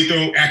 Because I know we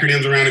throw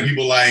acronyms around and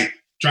people like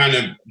trying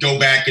to go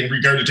back and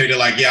regurgitate it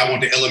like, yeah, I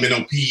want the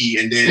LMNOP.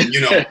 And then,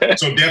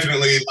 so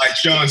definitely, like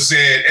Sean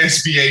said,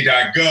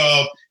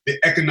 SBA.gov, the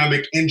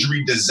Economic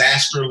Injury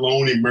Disaster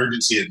Loan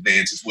Emergency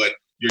Advance is what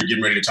you're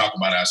getting ready to talk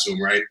about, I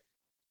assume, right?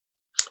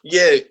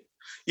 Yeah.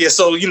 Yeah.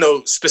 So,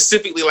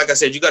 specifically, like I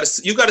said, you got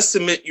to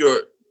submit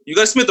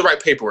the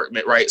right paperwork,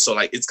 right? So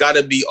like, it's got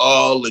to be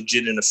all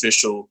legit and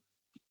official.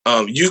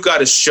 You got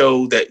to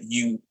show that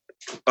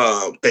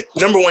that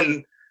number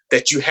one,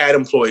 that you had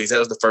employees. That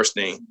was the first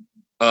thing.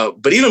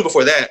 But even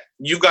before that,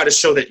 you got to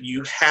show that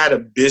you had a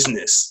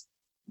business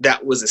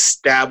that was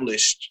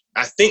established,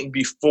 I think,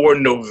 before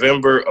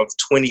November of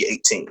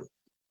 2018.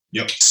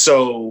 Yep.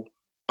 So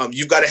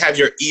you've got to have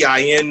your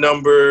EIN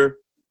number.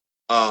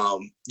 All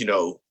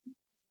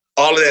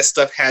of that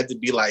stuff had to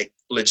be like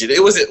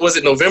legit. Was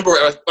it November?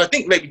 I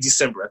think maybe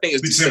December. I think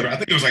it was December. I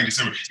think it was like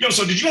December.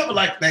 So did you have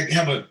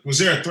was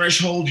there a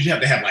threshold? Did you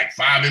have to have like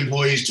 5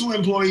 employees, 2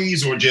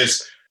 employees, or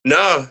just?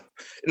 No.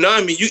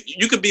 I mean,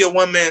 you could be a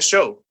one-man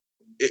show.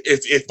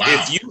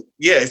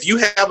 If you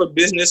have a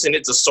business and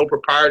it's a sole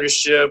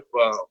proprietorship,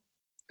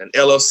 an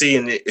LLC,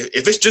 and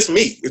if it's just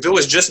me, if it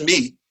was just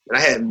me and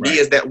I had me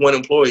as that one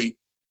employee,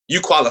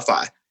 you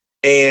qualify.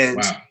 And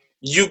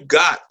you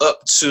got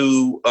up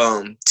to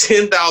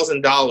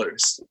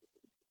 $10,000,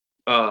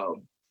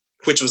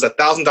 which was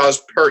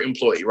 $1,000 per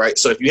employee, right?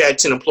 So if you had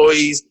 10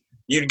 employees,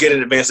 you'd get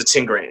an advance of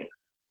 $10,000.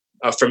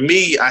 For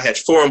me, I had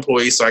 4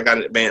 employees, so I got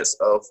an advance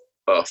of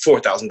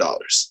 $4,000.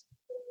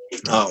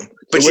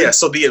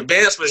 So the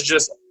advance was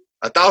just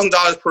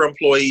 $1,000 per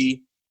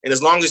employee. And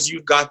as long as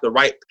you've got the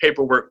right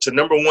paperwork to,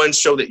 number one,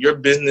 show that your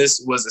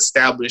business was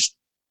established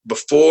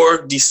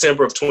before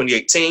December of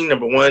 2018,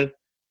 number one,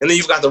 and then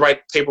you've got the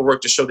right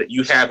paperwork to show that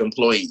you have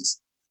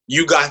employees.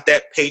 You got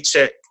that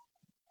paycheck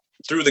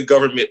through the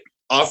government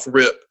off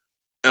rip.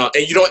 And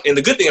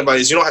the good thing about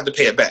it is you don't have to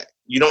pay it back.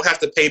 You don't have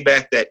to pay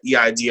back that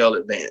EIDL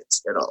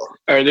advance at all.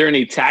 Are there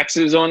any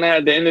taxes on that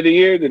at the end of the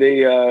year? Did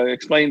they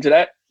explain to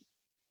that?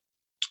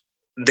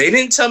 They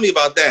didn't tell me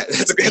about that.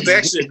 That's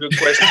actually a good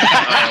question.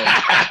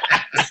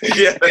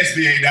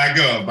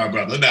 SBA.gov, my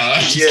brother. No.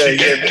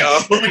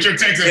 Put your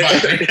tax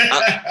advisor.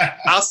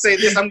 I'll say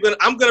this: I'm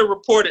gonna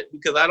report it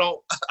because I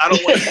don't want to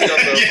be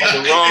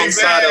on the wrong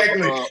side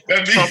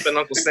of Trump and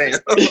Uncle Sam.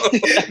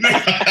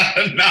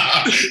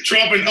 Nah,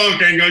 Trump and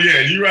Uncle ain't go.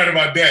 Yeah, you're right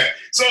about that.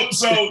 So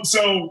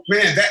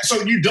man,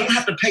 so you don't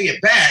have to pay it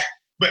back,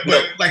 but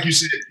like you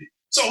said.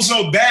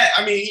 So that,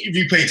 I mean, if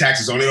you pay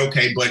taxes on it,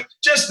 okay, but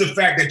just the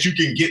fact that you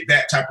can get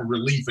that type of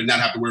relief and not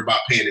have to worry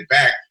about paying it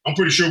back, I'm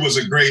pretty sure was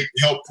a great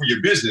help for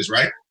your business,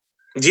 right?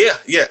 Yeah.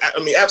 I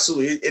mean,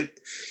 absolutely.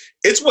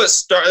 It's what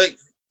started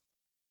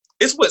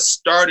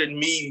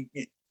me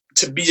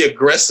to be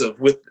aggressive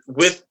with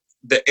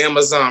the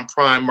Amazon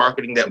Prime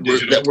marketing that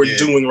we're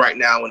doing right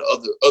now and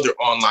other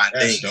online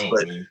things.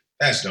 Dope, man.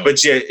 That's dope.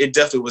 But yeah, it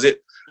definitely was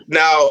it.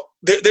 Now,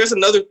 there's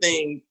another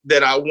thing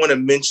that I want to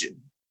mention.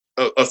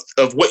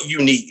 Of what you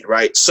need,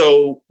 right?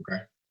 So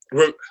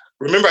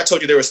remember I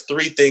told you there was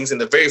 3 things, and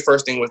the very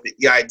first thing was the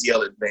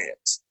EIDL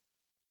advance.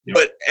 Yep.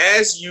 But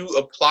as you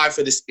apply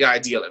for this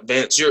EIDL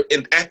advance,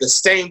 at the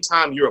same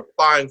time you're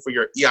applying for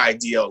your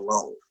EIDL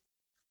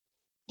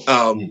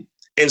loan.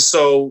 And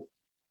so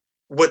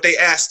what they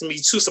asked me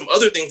too, some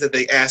other things that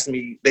they asked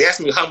me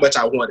how much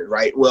I wanted,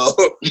 right? Well,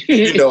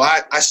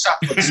 I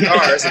shot for the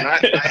stars and I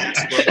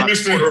asked for about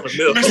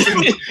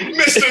 $250,000.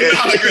 Mr.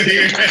 Gallagher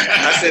here.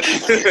 I said,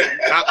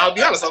 I'll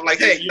be honest, I'm like,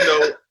 hey,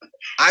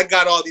 I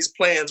got all these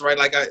plans, right?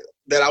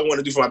 That I want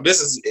to do for my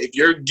business. If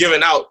you're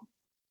giving out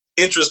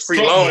interest-free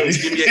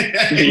loans, give me a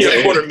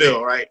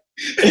 $250,000, right?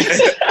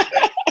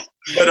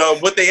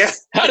 But what they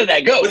asked, how did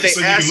that go? So you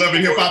can love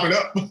it here popping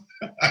up.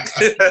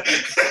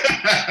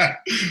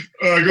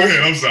 Go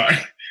ahead. I'm sorry.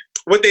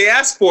 What they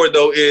ask for,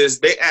 though, is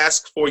they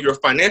ask for your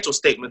financial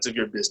statements of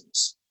your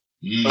business.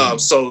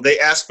 So they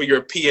ask for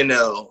your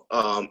P&L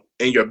and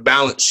your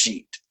balance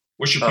sheet.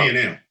 What's your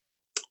P&L?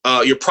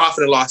 Your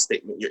profit and loss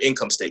statement, your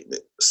income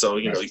statement. So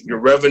your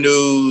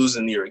revenues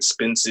and your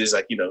expenses,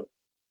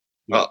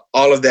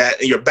 all of that,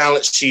 and your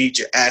balance sheet,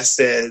 your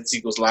assets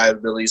equals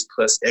liabilities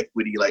plus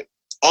equity,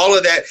 all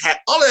of that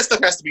stuff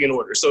has to be in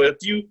order. So if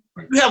you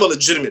have a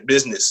legitimate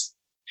business,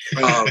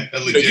 you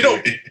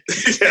don't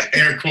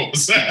air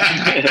quotes.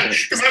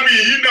 Because where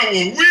we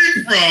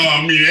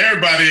from?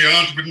 Everybody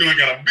entrepreneur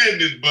got a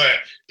business, but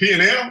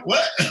P&L,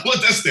 what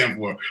that stand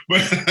for?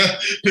 But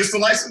pistol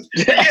license?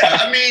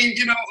 Yeah,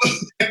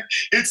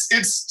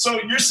 it's so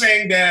you're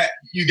saying that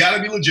you got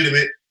to be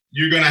legitimate.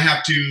 You're going to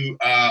have to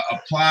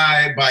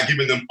apply by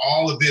giving them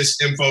all of this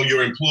info.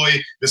 Your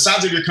employee, the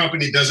size of your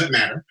company doesn't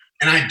matter.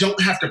 And I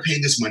don't have to pay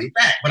this money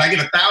back, but I get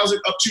 $1,000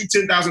 up to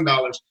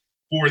 $10,000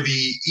 for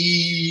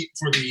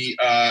the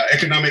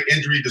economic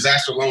injury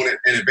disaster loan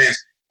in advance,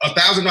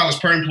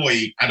 $1,000 per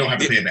employee, I don't have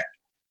to pay it back.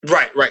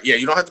 Right. Yeah,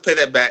 you don't have to pay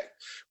that back.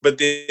 But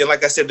then,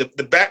 like I said,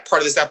 the back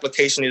part of this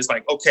application is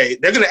like, okay,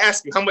 they're going to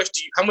ask you how much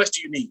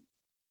do you need,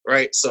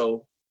 right?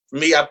 So for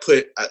me, I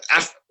put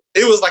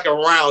it was like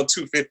around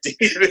 $250.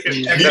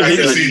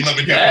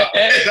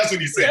 That's what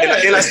he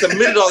said. And I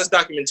submitted all this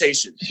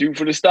documentation. Shoot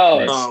for the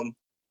stars.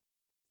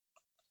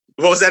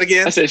 What was that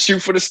again? I said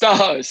shoot for the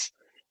stars.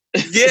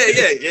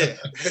 Yeah.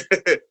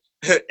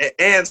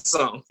 And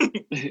some.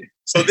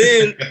 So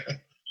then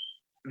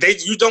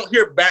you don't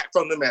hear back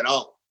from them at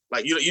all.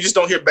 Like you just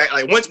don't hear back.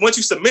 Like once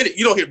you submit it,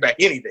 you don't hear back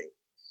anything.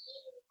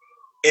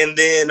 And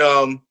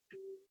then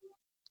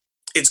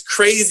it's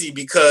crazy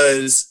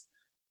because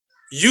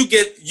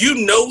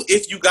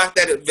if you got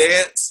that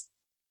advance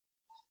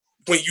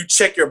when you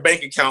check your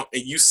bank account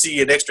and you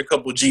see an extra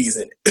couple G's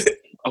in it.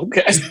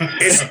 Okay.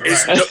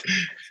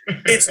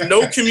 It's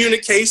no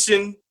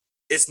communication.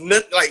 It's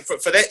nothing like for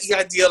that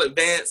EIDL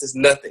advance. It's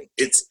nothing.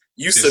 It's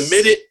you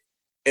submit it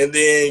and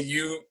then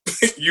you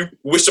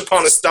wish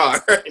upon a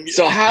star.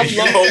 So how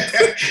long?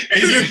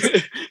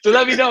 So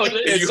let me know.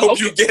 And you hope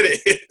you get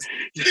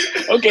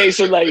it. Okay,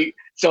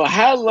 so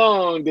how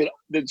long did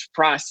this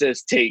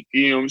process take?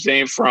 You know what I'm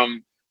saying?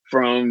 From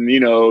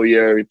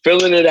you're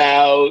filling it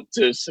out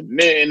to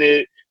submitting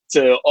it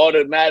to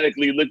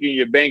automatically looking at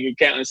your bank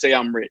account and say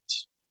I'm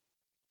rich.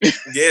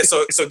 Yeah.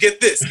 So get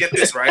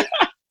this right.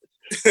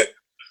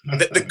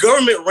 The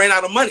government ran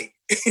out of money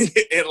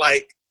in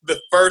like the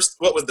first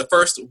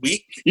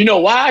week. You know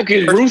why?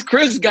 Because Ruth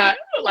Chris got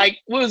like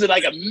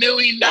 $1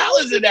 million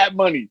in that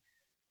money.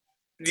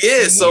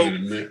 Yeah, so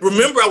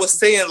remember I was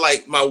saying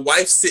like my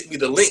wife sent me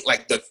the link.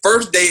 Like the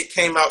first day it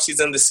came out, she's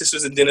in the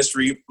Sisters in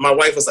Dentistry. My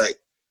wife was like,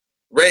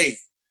 Ray,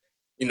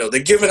 they're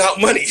giving out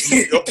money.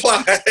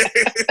 Apply.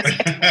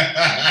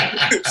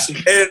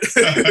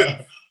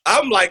 And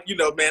I'm like,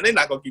 man, they're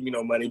not gonna give me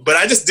no money. But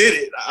I just did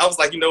it. I was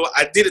like,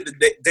 I did it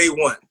the day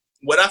one.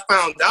 What I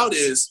found out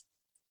is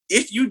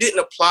if you didn't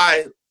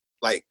apply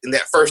like in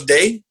that first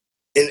day,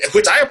 in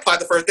which I applied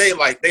the first day,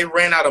 like they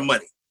ran out of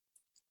money.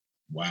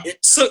 Wow.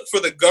 It took for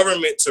the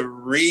government to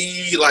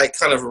re-up,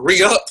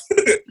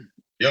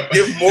 yep.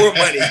 give more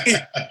money.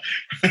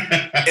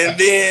 And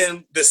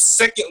then the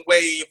second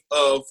wave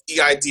of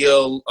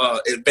EIDL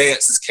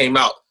advances came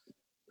out.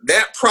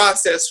 That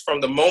process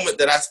from the moment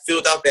that I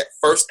filled out that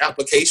first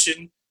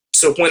application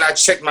to when I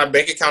checked my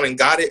bank account and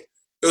got it,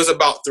 it was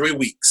about 3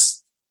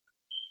 weeks.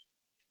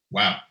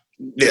 Wow.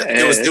 Yeah,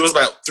 it was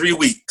about 3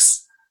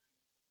 weeks.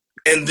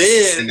 And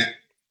then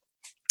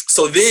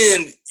so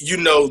then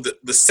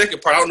the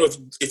second part. I don't know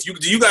if you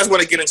do you guys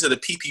want to get into the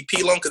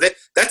PPP loan because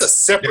that's a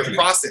separate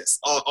process.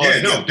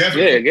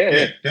 Definitely.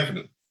 Yeah,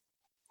 definitely.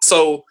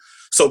 So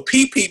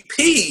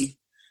PPP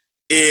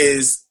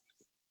is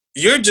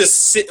you're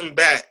just sitting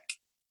back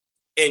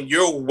and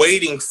you're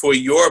waiting for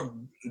your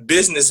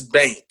business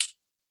bank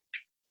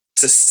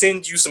to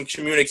send you some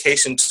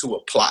communication to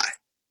apply.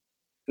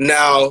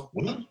 Now,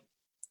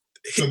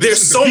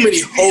 there's so many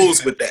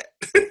holes with that.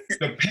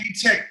 The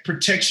Paycheck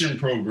Protection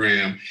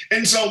Program.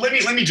 And so let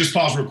me just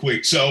pause real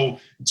quick. So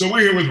we're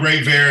here with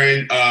Ray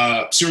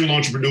Varon, serial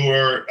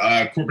entrepreneur,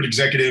 corporate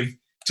executive,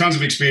 tons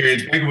of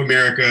experience, Bank of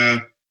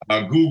America,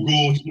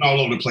 Google, he's been all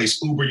over the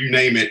place, Uber, you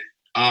name it.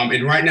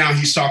 And right now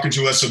he's talking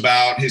to us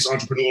about his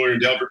entrepreneurial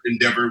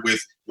endeavor with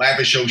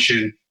Lavish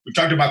Ocean. We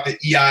talked about the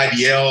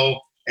EIDL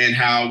and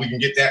how we can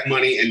get that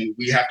money and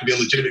we have to be a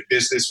legitimate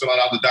business, fill out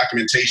all the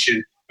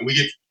documentation, and we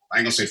get, I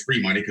ain't gonna say free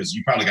money because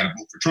you probably got to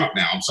vote for Trump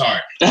now. I'm sorry.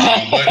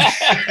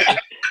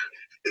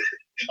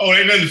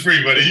 Ain't nothing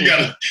free, buddy. You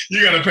gotta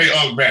pay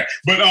Unc back.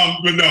 But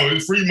no,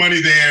 it's free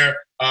money there.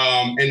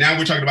 And now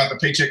we're talking about the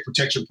Paycheck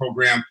Protection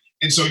Program.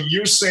 And so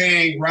you're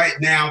saying right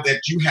now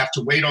that you have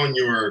to wait on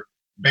your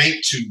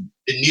bank to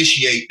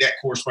initiate that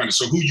correspondence.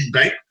 So who you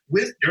bank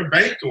with, your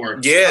bank, or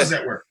how does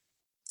that work?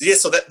 Yeah,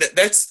 so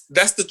that's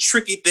the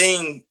tricky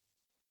thing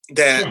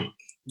that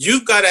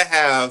you've got to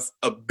have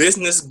a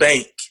business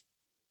bank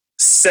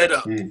set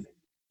up,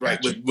 right?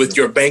 With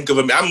your Bank of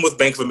America. I'm with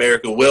Bank of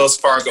America, Wells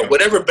Fargo,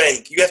 whatever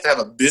bank, you have to have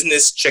a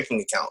business checking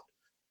account.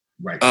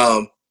 Right.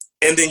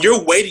 And then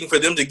you're waiting for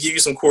them to give you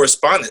some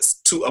correspondence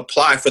to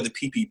apply for the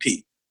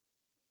PPP.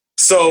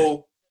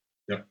 So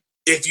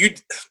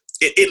if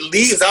it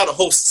leaves out a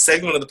whole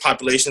segment of the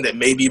population that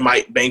maybe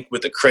might bank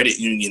with a credit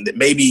union, that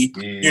maybe,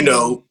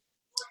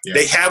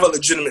 they have a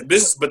legitimate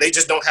business, but they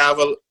just don't have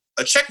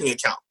a checking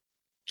account.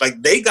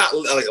 Like they got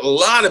a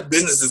lot of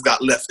businesses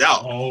got left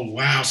out. Oh,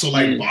 wow. So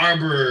like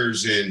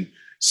barbers and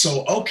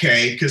so,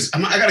 okay. Cause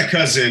I got a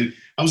cousin,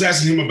 I was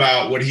asking him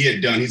about what he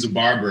had done. He's a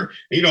barber.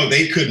 And,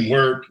 they couldn't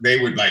work. They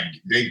would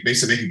they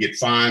said they could get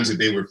fines if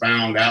they were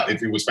found out,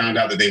 if it was found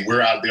out that they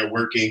were out there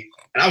working.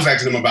 And I was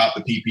asking him about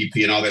the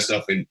PPP and all that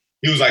stuff. And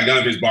he was like, none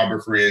of his barber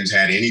friends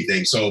had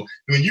anything. So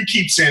when you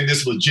keep saying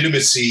this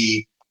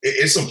legitimacy,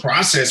 it's a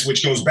process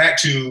which goes back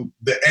to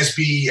the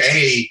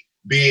SBA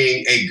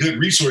being a good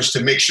resource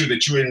to make sure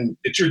that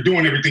you're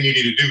doing everything you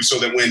need to do so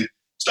that when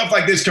stuff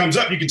like this comes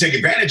up, you can take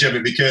advantage of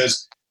it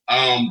because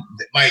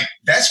like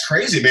that's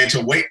crazy, man.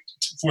 To wait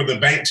for the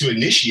bank to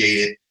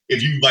initiate it.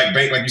 If you like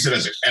bank, like you said,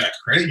 at a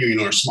credit union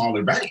or a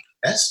smaller bank,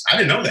 I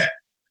didn't know that.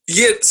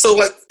 Yeah, so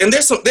like, and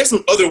there's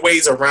some other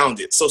ways around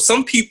it. So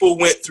some people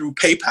went through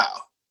PayPal.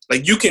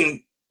 Like you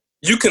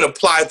can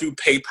apply through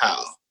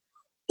PayPal,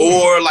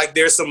 or like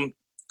there's some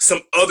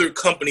other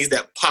companies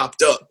that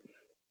popped up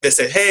that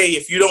said, hey,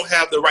 if you don't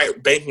have the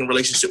right banking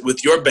relationship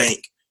with your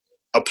bank,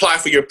 apply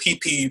for your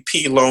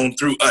PPP loan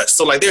through us.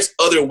 So like there's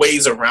other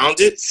ways around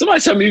it.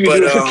 Somebody tell me you can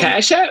do it through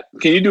Cash App.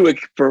 Can you do it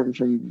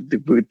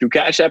through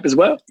Cash App as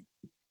well?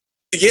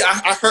 Yeah,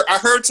 I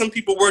heard some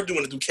people were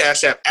doing it through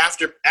Cash App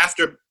after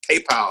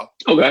PayPal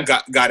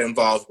got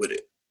involved with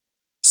it.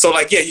 So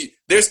like, yeah,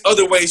 there's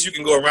other ways you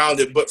can go around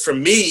it. But for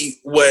me,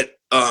 what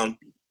I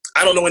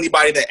don't know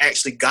anybody that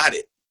actually got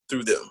it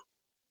through them.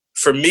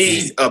 For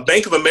me,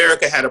 Bank of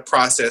America had a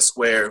process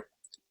where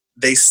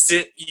they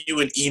sent you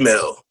an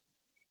email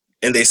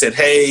and they said,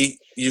 hey,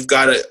 you've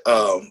got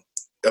a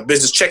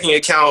business checking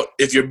account.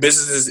 If your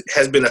business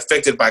has been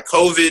affected by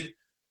COVID,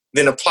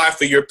 then apply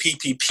for your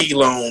PPP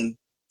loan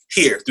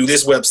here through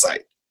this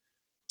website.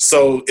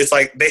 So it's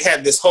like they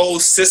had this whole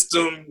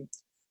system,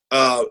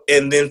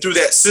 and then through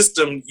that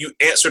system, you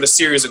answered a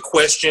series of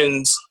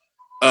questions.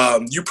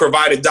 You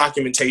provided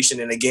documentation,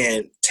 and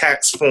again,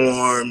 tax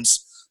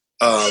forms.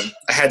 I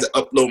had to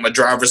upload my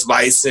driver's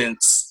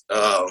license,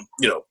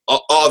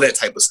 all that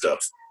type of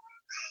stuff.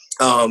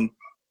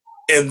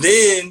 And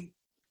then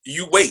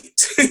you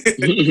wait,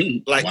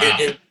 like, wow.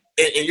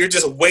 and you're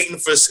just waiting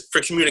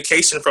for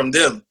communication from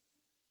them.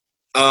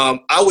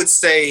 I would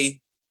say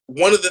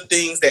one of the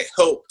things that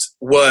helped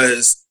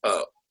was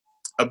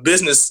a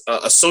business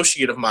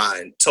associate of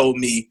mine told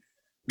me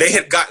they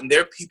had gotten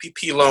their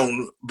PPP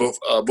loan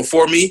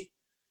before me.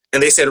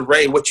 And they said,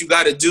 Ray, what you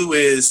got to do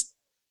is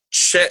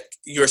check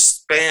your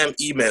spam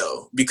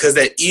email, because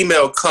that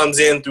email comes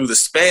in through the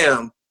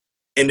spam.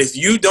 And if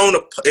you don't,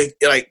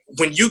 like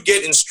when you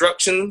get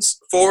instructions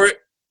for it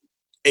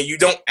and you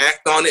don't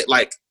act on it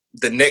like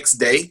the next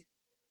day,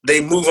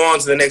 they move on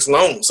to the next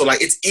loan. So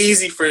like it's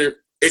easy for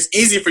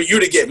you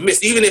to get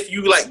missed. Even if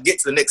you like get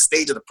to the next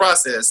stage of the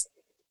process,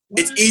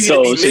 it's easy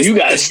to be missed. So you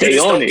gotta stay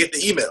on it. Get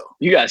the email.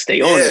 You gotta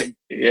stay on it.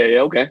 Yeah,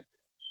 okay.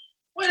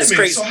 Wait a minute.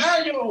 Crazy. So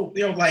how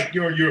like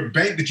your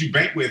bank that you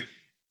bank with,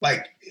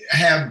 like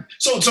have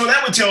so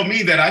that would tell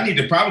me that I need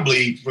to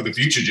probably for the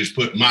future just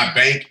put my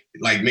bank,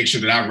 like make sure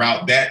that I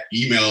route that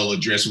email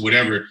address or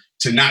whatever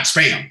to not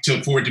spam,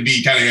 for it to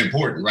be kind of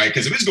important, right?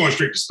 Because if it's going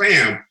straight to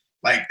spam,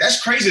 like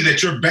that's crazy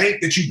that your bank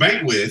that you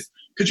bank with,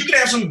 because you could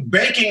have some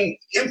banking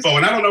info,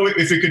 and I don't know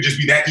if it could just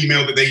be that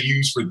email that they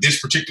use for this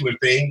particular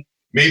thing.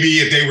 Maybe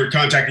if they were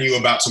contacting you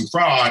about some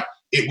fraud,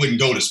 it wouldn't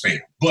go to spam.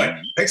 But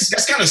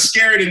that's kind of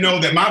scary to know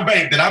that my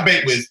bank that I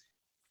bank with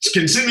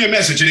can send me a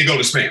message and it go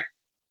to spam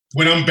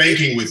when I'm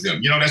banking with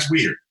them. That's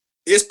weird.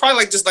 It's probably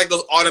like just like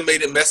those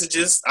automated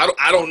messages.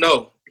 I don't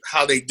know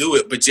how they do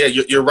it, but yeah,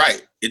 you're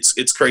right.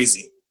 It's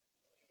crazy.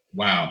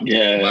 Wow.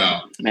 Yeah.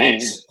 Wow.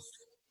 Man.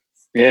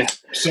 Yeah.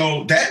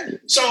 So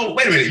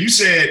wait a minute. You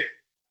said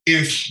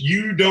if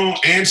you don't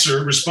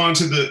respond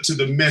to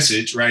the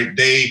message, right?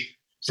 They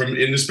from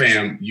in the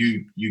spam,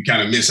 you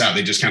kind of miss out.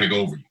 They just kind of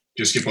go over you,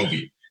 just skip over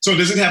you. So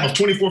does it have a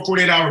 24,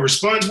 48-hour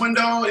response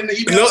window in the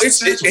email? No,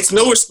 it's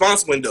no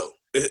response window.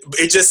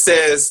 It just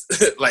says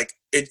like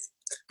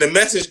the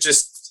message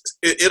just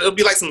it'll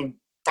be like some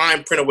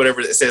fine print or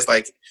whatever that says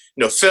like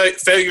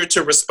failure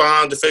to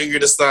respond, failure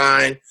to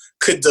sign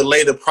could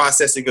delay the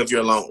processing of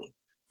your loan,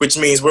 which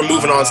means we're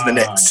moving on to the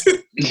next.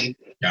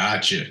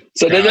 Gotcha.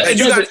 So you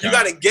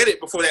got to get it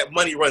before that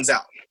money runs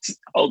out.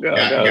 Oh God.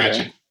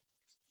 Gotcha.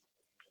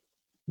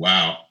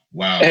 Wow.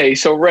 Hey,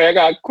 so Ray, I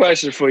got a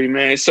question for you,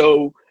 man.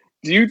 So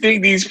do you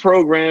think these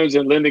programs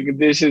and lending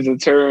conditions and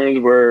terms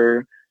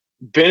were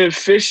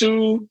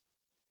beneficial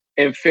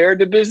and fair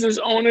to business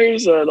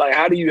owners? Or like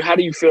how do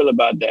you feel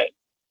about that?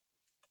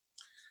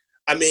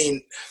 I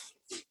mean,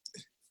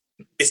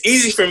 it's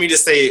easy for me to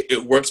say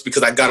it works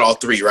because I got all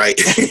three, right?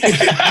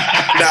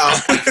 Now,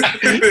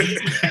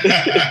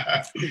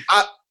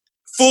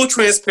 full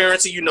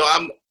transparency,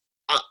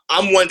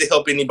 I'm one to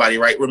help anybody,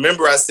 right?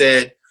 Remember I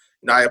said,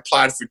 I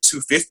applied for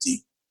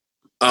 $250.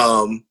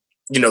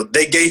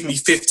 They gave me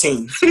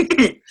 15.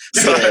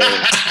 So, right?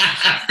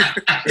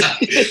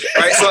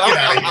 So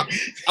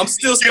I'm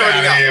still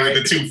starting out with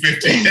the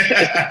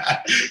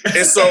 250.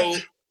 And so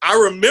I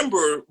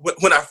remember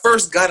when I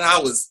first got it, I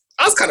was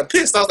kind of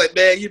pissed. I was like,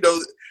 man,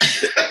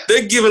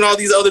 they're giving all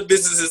these other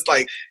businesses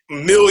like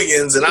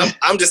millions, and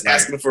I'm just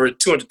asking for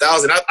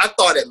 200,000. I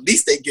thought at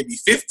least they'd give me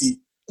 50.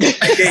 They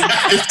gave me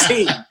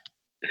 15,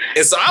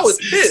 and so I was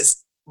pissed.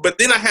 But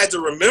then I had to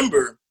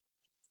remember,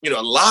 a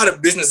lot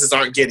of businesses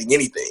aren't getting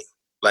anything.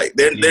 Like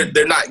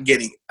they're not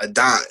getting a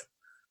dime.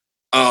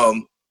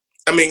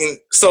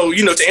 So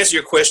to answer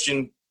your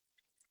question,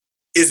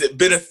 is it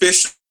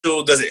beneficial?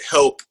 Does it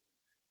help?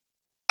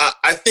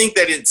 I think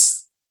that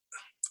it's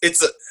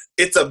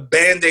a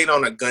Band-Aid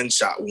on a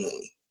gunshot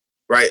wound,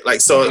 right?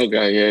 Like so.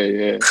 Okay,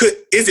 yeah.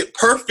 Is it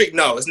perfect?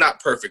 No, it's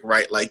not perfect,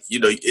 right? Like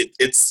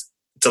it's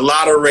It's a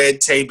lot of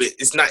red tape.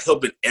 It's not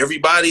helping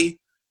everybody,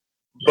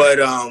 but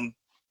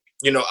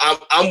you know,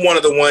 I'm one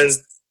of the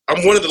ones.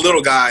 I'm one of the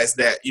little guys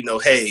that, you know,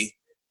 hey,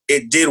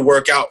 it did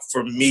work out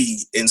for me,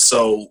 and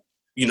so,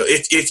 you know,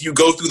 if you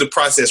go through the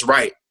process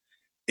right,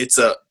 it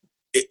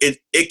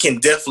can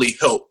definitely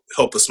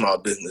help a small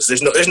business.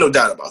 There's no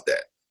doubt about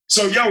that.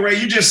 So,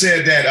 Ray, you just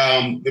said that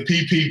the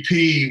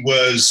PPP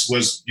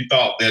was you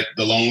thought that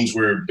the loans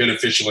were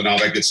beneficial and all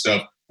that good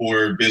stuff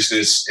for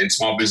business and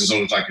small business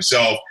owners like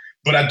yourself.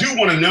 But I do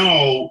want to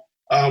know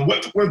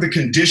what were the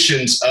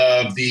conditions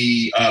of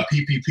the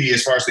PPP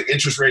as far as the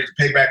interest rate, the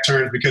payback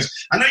terms? Because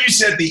I know you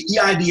said the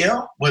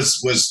EIDL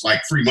was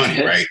like free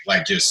money, right?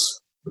 Like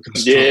just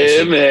because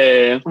yeah,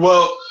 man.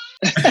 Well,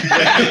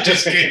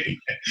 just kidding.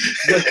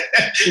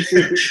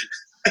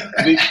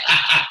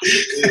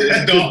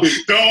 don't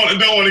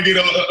want to get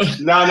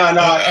no.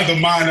 Other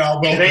mind our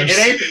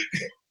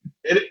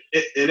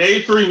It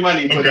ain't free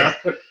money, but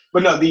okay.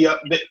 But no, the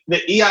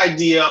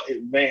EIDL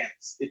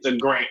advance, it's a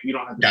grant. You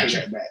don't have to pay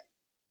that back.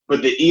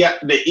 But the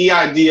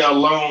EIDL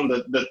loan,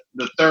 the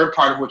third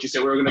part of what you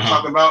said we were going to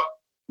talk about,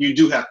 you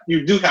do have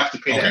to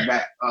pay that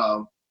back.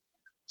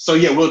 So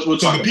yeah, we'll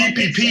talk about the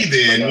PPP that.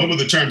 then. What were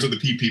the terms of the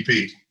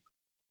PPP?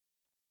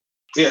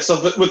 Yeah,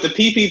 so with the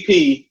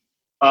PPP,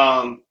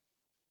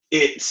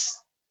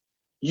 it's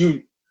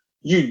you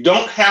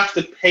don't have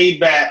to pay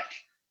back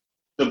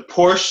the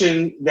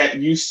portion that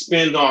you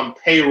spend on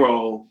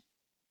payroll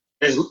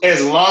as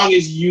long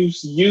as you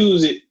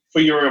use it for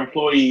your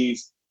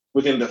employees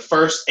within the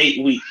first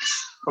 8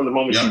 weeks from the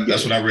moment you get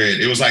that's what I read.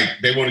 It was like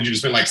they wanted you to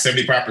spend like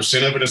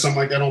 75% of it or something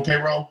like that on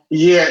payroll.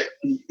 Yeah,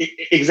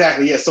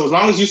 exactly. Yeah. So as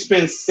long as you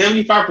spend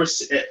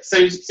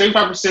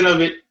 75%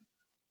 of it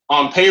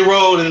on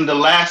payroll, and the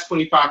last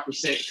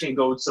 25% can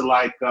go to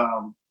like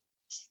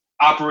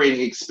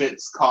operating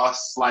expense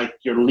costs, like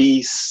your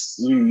lease,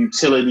 your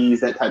utilities,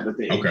 that type of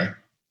thing. Okay.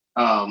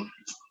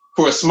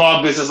 For a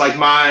small business like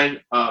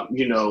mine,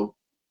 you know,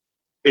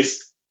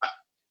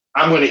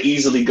 I'm going to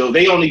easily go.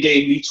 They only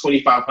gave me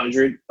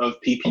 $2,500 of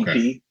PPP.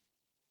 Okay.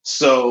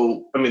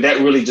 So, I mean, that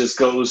really just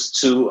goes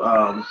to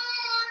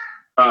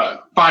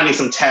finding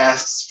some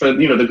tasks for,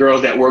 you know, the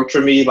girls that work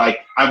for me. Like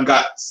I've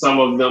got some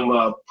of them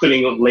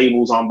putting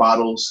labels on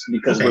bottles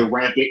because we're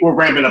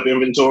ramping up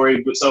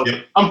inventory. But so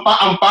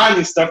I'm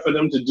finding stuff for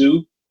them to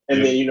do.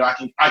 And then, you know,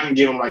 I can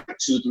give them like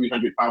 $200,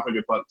 $300,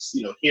 $500,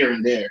 you know, here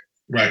and there.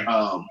 Right.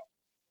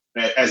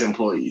 As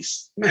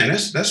employees. Man,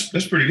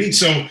 that's pretty neat.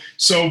 So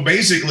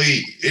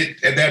basically,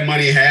 that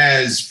money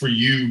has for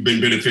you been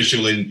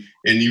beneficial in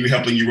you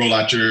helping you roll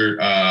out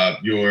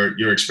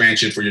your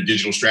expansion for your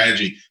digital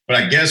strategy. But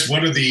I guess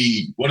what are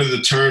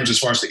the terms as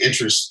far as the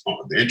interest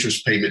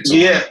payments?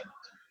 Yeah.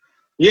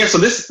 So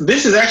this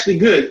is actually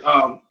good.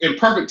 In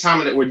perfect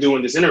timing that we're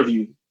doing this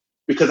interview,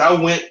 because I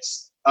went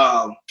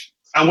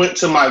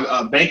to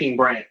my banking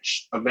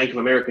branch of Bank of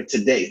America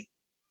today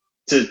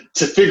to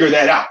figure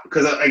that out,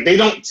 because like they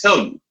don't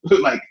tell you,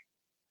 like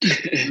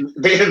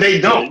they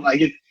don't,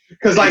 like it,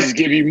 because like just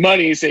give you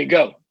money and say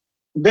go.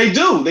 They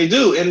do,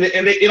 and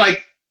they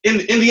like in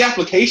the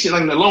application,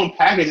 like in the loan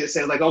package, it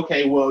says like,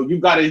 okay, well, you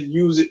got to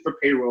use it for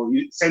payroll,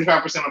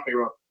 75% on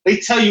payroll. They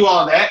tell you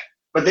all that,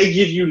 but they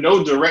give you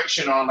no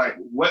direction on like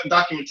what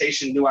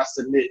documentation do I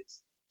submit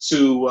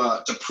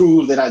to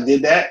prove that I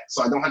did that,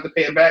 so I don't have to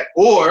pay it back,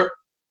 or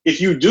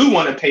if you do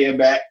want to pay it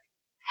back,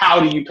 how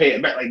do you pay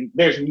it back? Like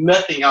there's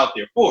nothing out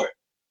there for it.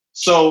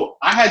 So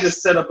I had to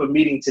set up a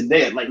meeting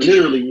today. Like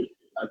literally,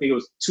 I think it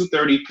was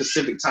 2:30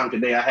 Pacific time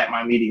today. I had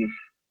my meeting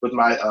with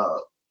my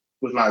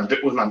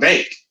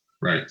bank.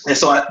 Right. And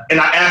so I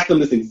asked them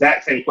this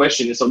exact same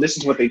question. And so this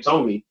is what they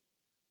told me.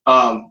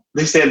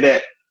 They said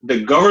that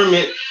the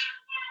government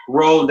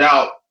rolled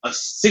out a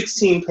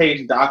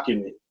 16-page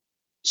document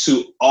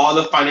to all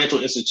the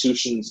financial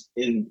institutions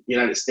in the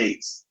United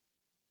States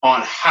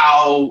on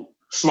how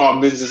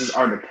small businesses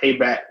are to pay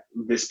back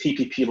this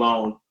PPP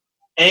loan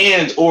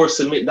and or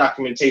submit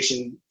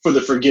documentation for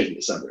the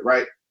forgiveness of it,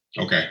 right?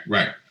 Okay,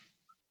 right.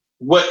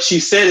 What she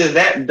said is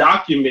that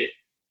document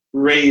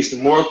raised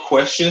more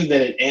questions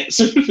than it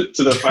answered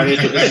to the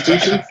financial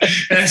institutions.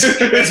 That's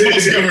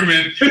most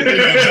government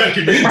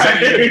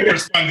document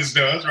correspondence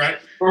does, right?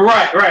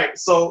 Right.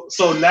 So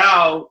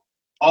now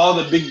all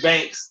the big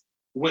banks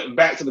went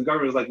back to the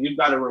government, like, you've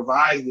got to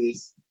revise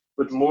this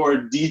with more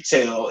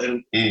detail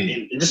and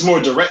just more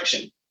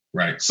direction.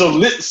 Right. So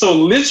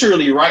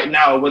literally right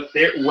now, what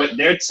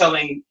they're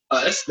telling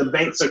us, the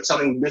banks are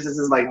telling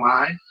businesses like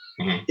mine,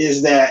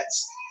 is that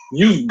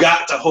you've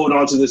got to hold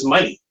on to this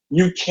money.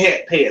 You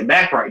can't pay it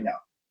back right now.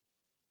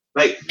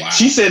 Like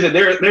she said that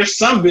there's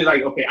some bit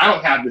like, okay, I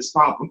don't have this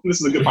problem.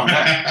 This is a good problem,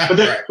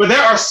 but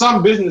there are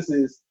some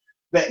businesses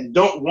that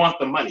don't want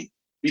the money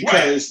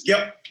because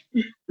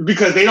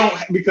because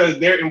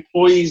their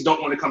employees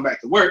don't want to come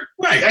back to work.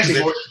 Right. Actually,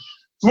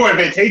 it's more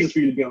advantageous for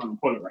you to be on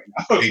unemployment right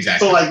now.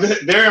 Exactly. So like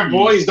their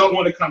employees don't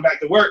want to come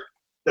back to work.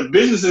 The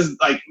businesses,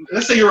 like,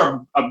 let's say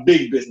you're a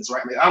big business,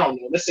 right? Like, I don't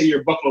know. Let's say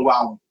you're Buffalo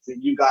Wild Wings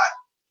and you got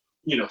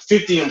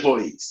 50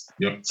 employees.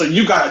 Yep. So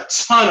you got a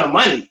ton of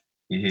money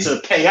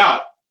to pay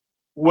out.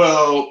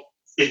 well,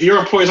 if your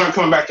employees aren't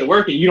coming back to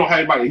work and you don't have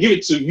anybody to give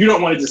it to, you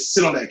don't want to just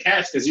sit on that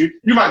cash because you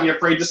might be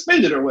afraid to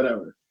spend it or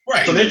whatever.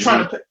 Right. So they're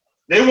trying to,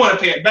 they want to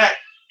pay it back,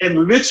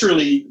 and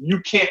literally you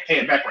can't pay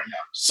it back right now.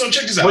 So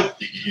check this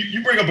out.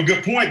 You bring up a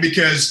good point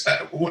because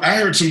I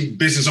heard some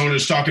business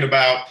owners talking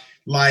about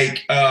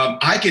like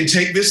I can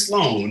take this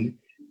loan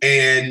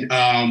and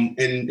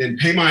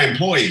pay my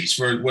employees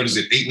for what is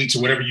it, 8 weeks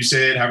or whatever you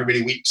said, however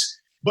many weeks.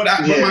 But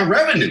my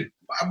revenue.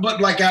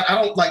 But like I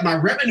don't like my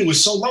revenue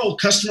is so low.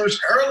 Customers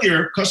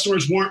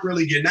weren't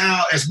really getting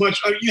out as much.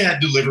 I mean, you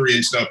had delivery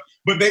and stuff,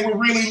 but they were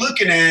really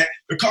looking at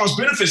the cost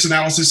benefits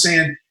analysis,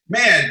 saying,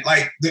 "Man,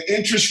 like the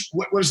interest.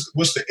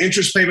 What's the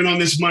interest payment on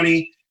this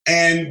money,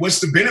 and what's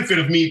the benefit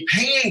of me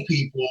paying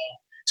people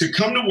to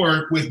come to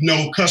work with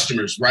no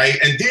customers, right?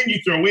 And then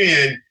you throw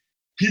in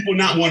people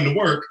not wanting to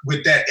work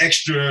with that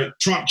extra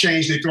Trump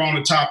change they throw on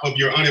the top of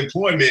your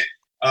unemployment.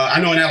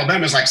 I know in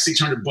Alabama it's like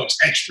 $600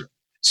 extra."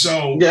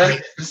 So yeah,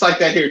 it's like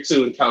that here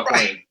too in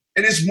California. Right.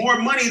 And it's more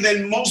money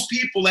than most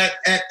people at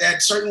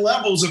certain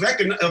levels of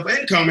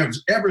income have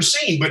ever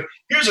seen. But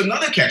here's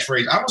another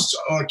catchphrase. I was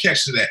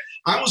catch to that.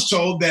 I was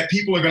told that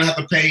people are going to have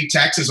to pay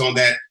taxes on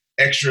that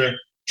extra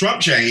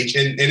Trump change,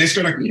 and it's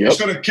going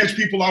to catch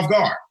people off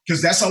guard because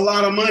that's a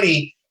lot of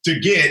money to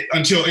get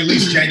until at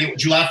least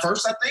July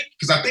 1st, I think.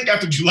 Because I think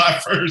after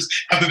July 1st,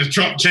 after the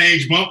Trump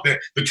change bump,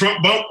 the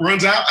Trump bump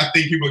runs out, I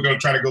think people are going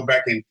to try to go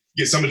back and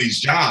get some of these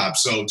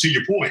jobs. So to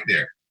your point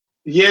there.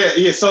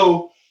 Yeah.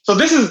 So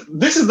this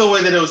is the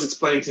way that it was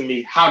explained to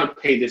me how to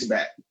pay this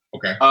back.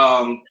 Okay.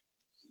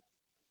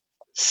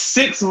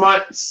 6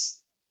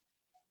 months,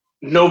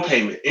 no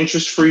payment,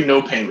 interest-free,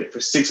 no payment for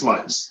 6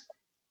 months.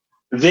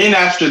 Then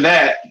after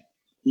that,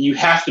 you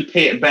have to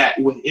pay it back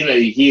within a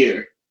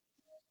year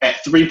at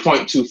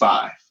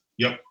 3.25.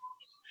 Yep.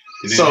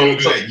 And then so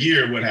that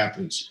year, what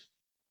happens?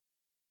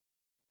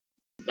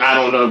 I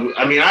don't know.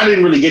 I mean, I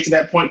didn't really get to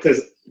that point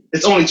because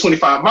it's only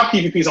 25. My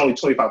PPP is only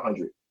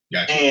 2,500.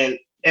 Gotcha.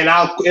 And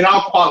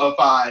I'll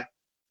qualify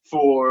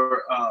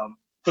for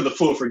the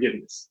full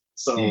forgiveness.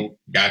 So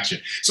gotcha.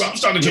 So I'm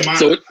starting to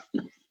mind.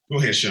 Go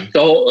ahead, Sean.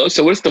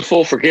 So what's the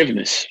full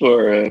forgiveness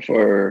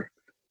for?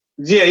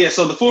 Yeah.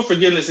 So the full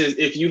forgiveness is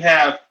if you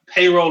have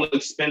payroll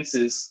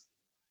expenses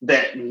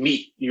that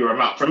meet your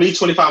amount. For me,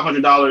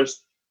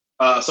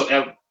 $2,500. So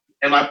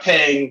am I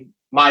paying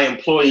my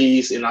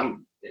employees? And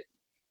I'm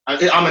an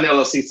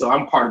LLC, so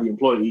I'm part of the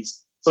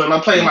employees. So am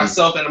I paying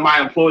myself and my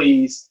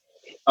employees?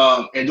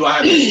 And do I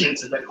have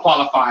expenses that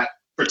qualify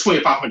for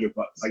 $2,500?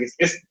 Like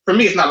it's for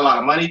me, it's not a lot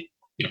of money.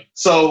 Yeah.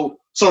 So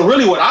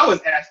really, what I was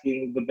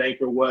asking the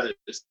banker was,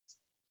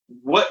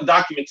 what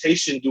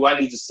documentation do I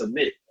need to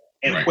submit,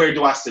 and where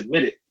do I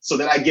submit it so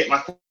that I get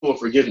my full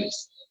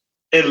forgiveness?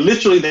 And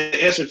literally,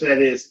 the answer to that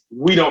is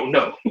we don't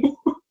know.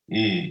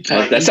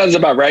 That sounds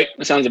about right.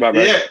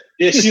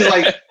 Yeah.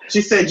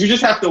 She said you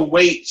just have to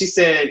wait. She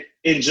said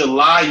in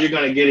July you're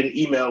going to get an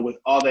email with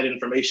all that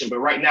information, but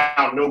right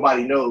now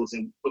nobody knows,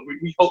 and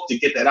we hope to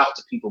get that out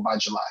to people by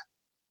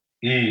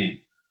July.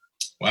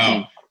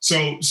 Wow.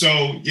 So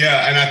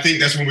yeah, and I think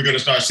that's when we're going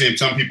to start seeing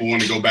some people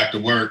want to go back to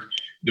work,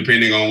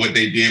 depending on what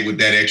they did with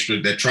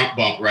that Trump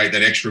bump, right?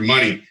 That extra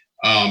money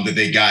that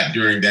they got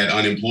during that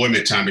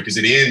unemployment time, because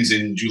it ends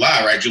in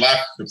July, right?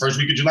 The first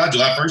week of July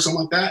 1st,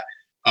 something like that.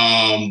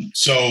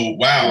 So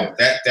wow,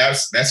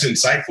 that's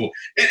insightful,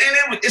 and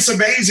it's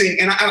amazing,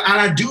 and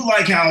I do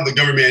like how the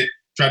government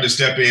tried to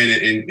step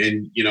in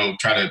and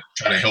try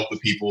to help the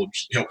people,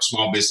 help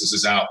small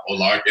businesses out or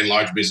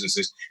large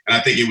businesses, and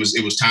I think it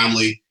was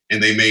timely,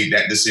 and they made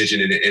that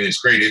decision, and it's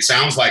great. It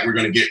sounds like we're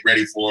going to get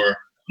ready for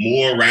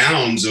more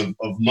rounds of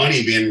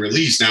money being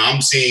released. Now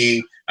I'm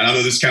seeing, and I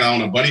know this is kind of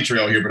on a bunny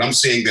trail here, but I'm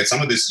seeing that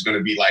some of this is going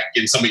to be like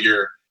getting some of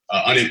your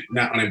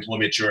not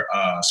unemployment, your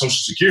Social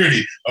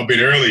Security a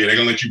bit earlier. They're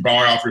gonna let you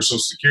borrow off your Social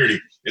Security,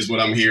 is what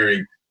I'm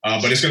hearing.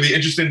 But it's gonna be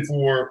interesting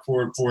for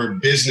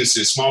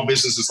businesses, small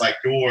businesses like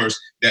yours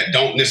that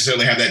don't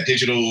necessarily have that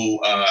digital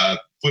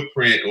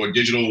footprint or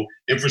digital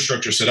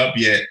infrastructure set up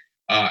yet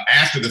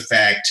after the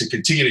fact to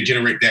continue to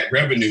generate that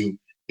revenue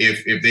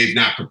if they've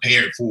not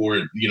prepared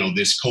for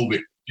this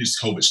COVID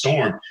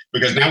storm,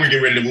 because now we're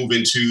getting ready to move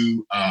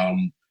into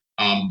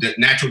the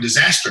natural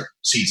disaster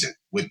season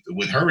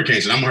with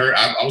hurricanes, and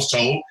I was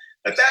told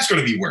that that's going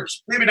to be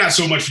worse. Maybe not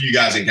so much for you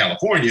guys in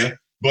California,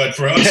 but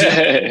for us,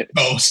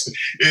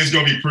 it's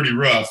going to be pretty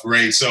rough,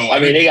 right? So I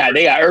mean, they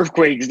got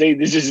earthquakes.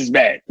 This just as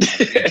bad.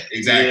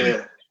 Exactly.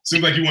 Yeah.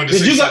 Seems like you wanted to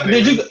say something.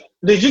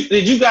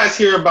 Did you guys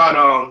hear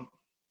about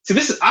So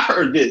I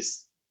heard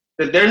this,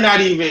 that they're not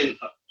even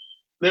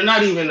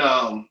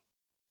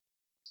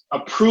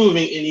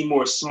approving any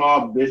more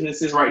small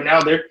businesses right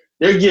now.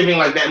 They're giving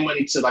like that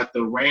money to like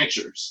the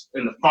ranchers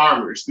and the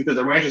farmers, because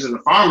the ranchers and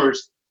the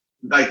farmers,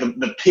 like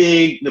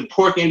the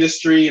pork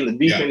industry and the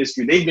beef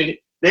industry,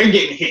 they're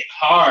getting hit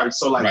hard.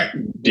 So like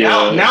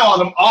now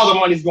all the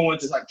money's going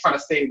to like try to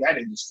save that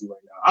industry right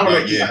now. I don't know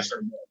if you guys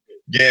heard that.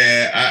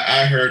 Yeah,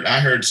 I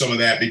heard some of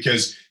that,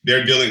 because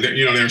they're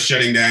they're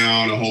shutting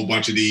down a whole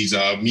bunch of these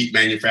meat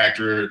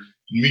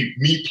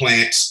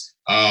plants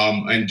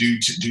and due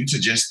to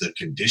just the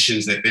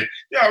conditions that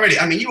they're already.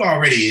 I mean, you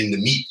already in the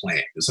meat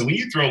plant, so when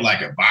you throw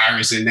like a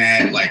virus in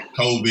that, like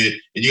COVID,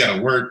 and you got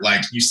to work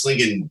like you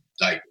slinging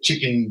like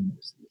chicken.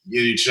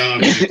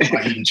 Sean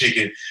like eating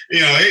chicken,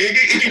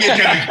 it can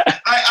get kind of.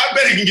 I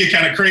bet it can get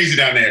kind of crazy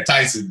down there at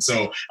Tyson.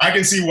 So I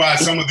can see why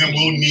some of them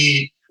will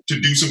need to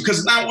do some.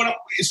 Because now,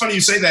 it's funny you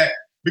say that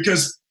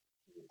because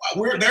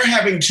they're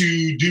having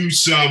to do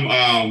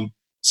some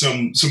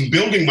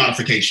building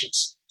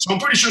modifications. So I'm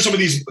pretty sure some of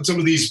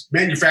these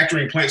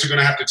manufacturing plants are going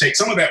to have to take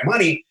some of that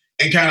money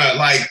and kind of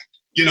like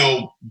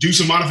do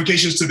some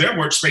modifications to their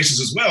workspaces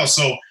as well.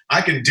 So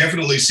I can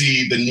definitely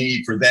see the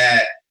need for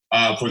that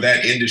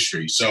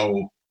industry.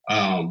 So.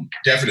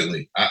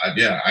 Definitely. I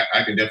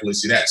can definitely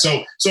see that.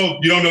 So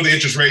you don't know the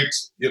interest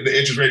rates, you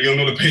don't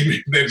know the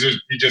payment.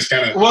 You just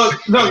kind of. Well,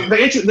 no,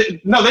 they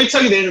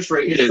tell you the interest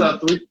rate.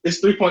 It's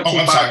 3.25%. Oh,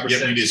 I'm sorry.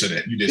 Yep, you did say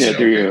that. You did say that.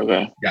 3 years.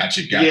 Okay.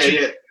 Gotcha.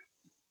 Yeah.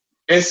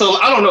 And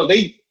so I don't know.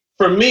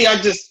 For me, I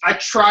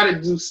try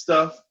to do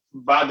stuff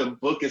by the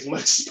book as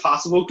much as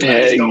possible because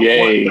I just don't want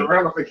the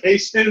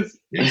ramifications.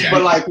 Exactly.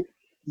 But like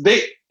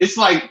it's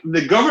like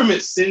the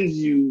government sends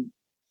you.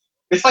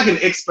 It's like an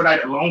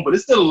expedited loan, but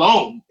it's still a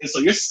loan. And so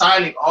you're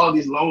signing all of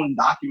these loan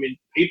document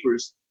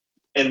papers,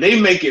 and they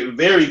make it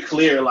very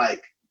clear,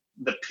 like,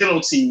 the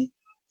penalty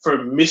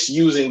for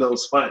misusing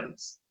those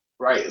funds,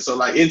 right? So,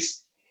 like,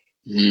 it's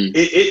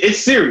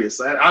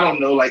serious. I don't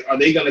know, like, are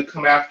they going to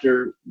come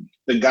after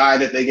the guy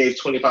that they gave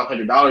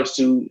 $2,500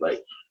 to?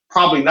 Like,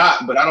 probably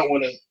not, but I don't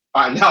want to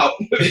find out.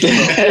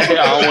 I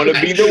don't want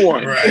to be the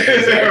one. Right.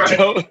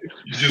 Exactly.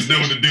 You just know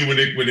what to do when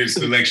it's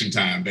election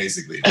time,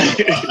 basically. But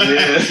so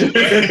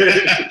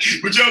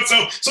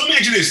let me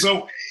ask you this.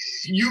 So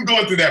you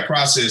going through that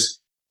process,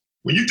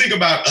 when you think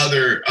about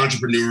other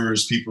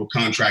entrepreneurs, people,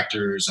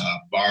 contractors,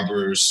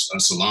 barbers,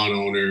 salon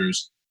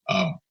owners,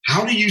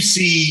 how do you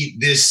see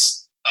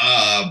this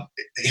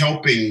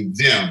helping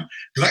them?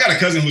 Because I got a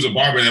cousin who's a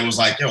barber that was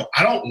like, yo,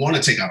 I don't want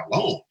to take out a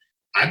loan.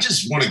 I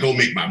just want to go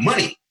make my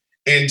money.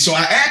 And so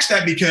I asked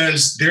that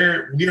because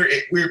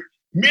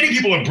many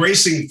people are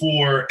bracing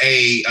for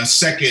a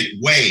second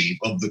wave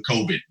of the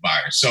COVID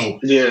virus. So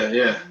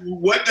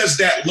what does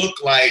that look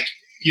like,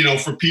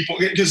 for people?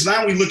 Because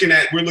now we're looking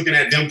at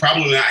them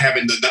probably not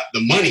having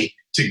the money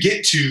to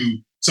get to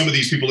some of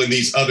these people in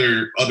these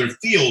other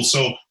fields.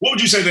 So what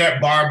would you say to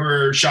that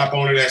barber shop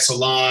owner, that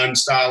salon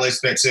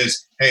stylist that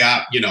says, hey,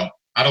 I don't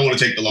want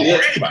to take the loan,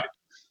 or anybody?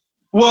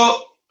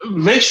 Well,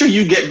 make sure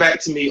you get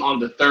back to me on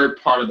the third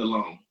part of the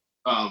loan.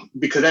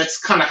 Because that's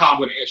kind of how I'm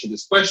going to answer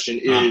this question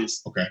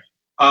is, okay.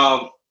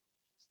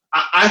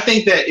 I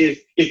think that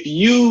if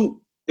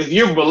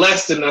you're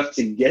blessed enough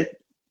to get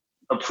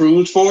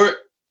approved for it,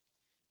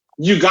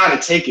 you got to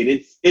take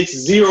it.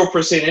 It's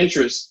 0%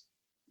 interest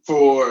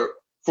for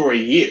a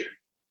year.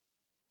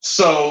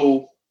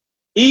 So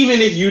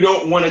even if you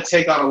don't want to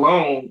take out a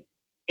loan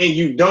and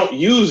you don't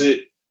use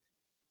it,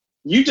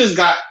 you just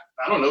got,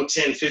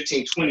 10,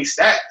 15, 20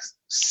 stacks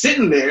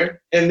sitting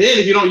there. And then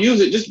if you don't use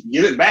it, just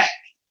give it back.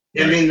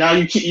 And then now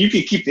you can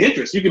keep the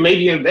interest. You can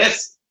maybe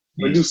invest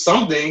or do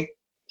something,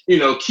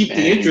 keep the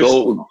interest.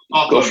 Go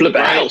flip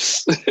a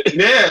house.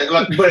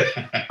 Yeah, but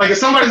if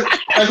somebody's,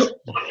 I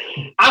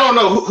don't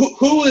know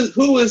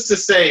who is to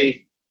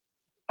say,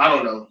 I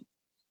don't know.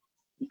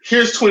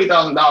 Here's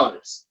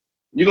 $20,000.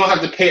 You're gonna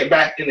have to pay it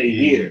back in a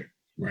year,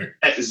 right?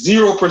 At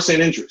 0%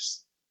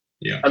 interest.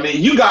 Yeah. I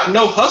mean, you got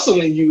no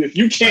hustle in you if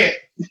you can't.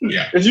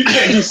 Yeah. If you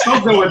can't do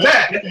something with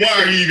that.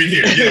 Why are you even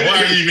here? Yeah.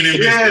 Why are you even in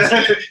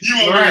business? You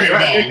won't be here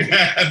long.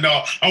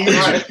 No, I'm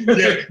with you.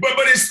 Yeah.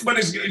 But it's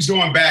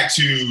going back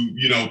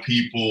to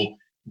people,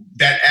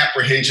 that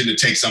apprehension to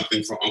take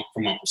something from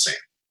Uncle Sam,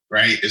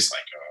 right? It's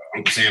like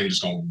Uncle Sam is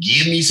just gonna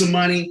give me some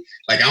money.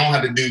 Like I don't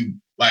have to do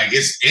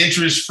it's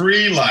interest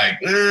free. Like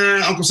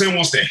Uncle Sam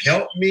wants to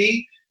help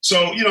me.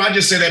 So I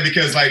just say that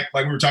because like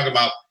we were talking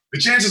about. The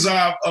chances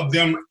of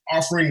them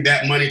offering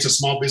that money to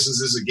small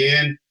businesses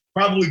again,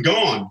 probably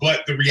gone.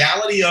 But the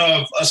reality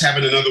of us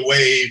having another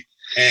wave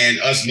and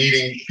us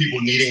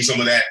people needing some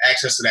of that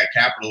access to that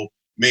capital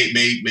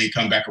may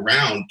come back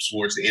around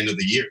towards the end of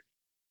the year.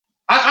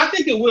 I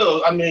think it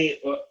will. I mean,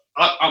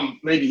 I'm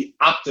maybe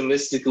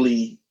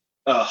optimistically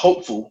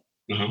hopeful,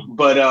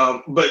 but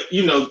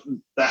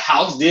the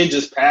House did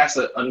just pass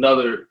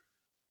another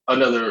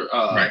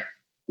right.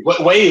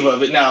 What wave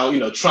of it now?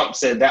 Trump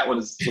said that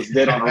was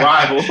dead on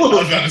arrival. I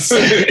was about to say,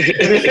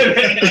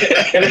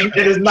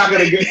 it is not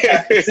going to get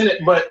past the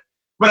Senate. But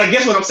I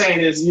guess what I'm saying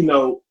is,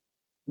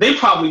 they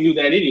probably knew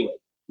that anyway.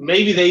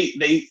 Maybe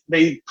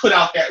they put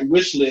out that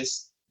wish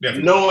list,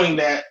 knowing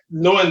that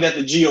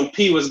the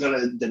GOP was going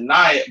to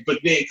deny it,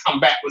 but then come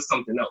back with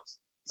something else.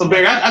 So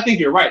Barry, I think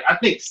you're right. I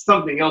think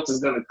something else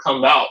is going to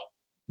come out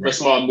for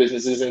small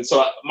businesses, and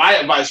so my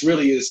advice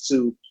really is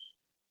to.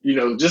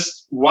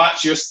 Just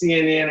watch your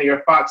CNN or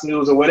your Fox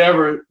News or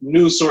whatever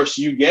news source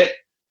you get,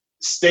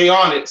 stay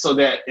on it so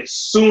that as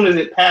soon as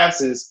it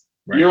passes,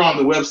 you're on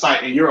the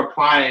website and you're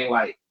applying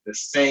like the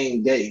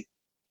same day.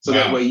 So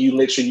that way you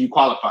make sure you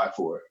qualify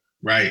for it.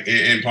 Right.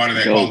 And part of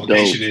that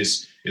qualification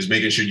is is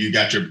making sure you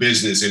got your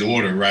business in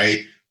order,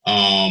 right?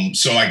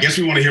 So I guess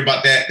we want to hear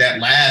about that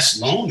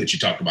last loan that you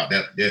talked about,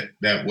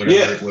 that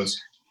whatever it was.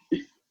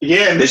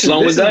 Yeah, which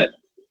loan was that?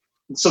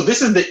 So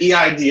this is the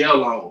EIDL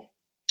loan.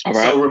 All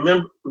right. So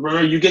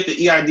remember, you get the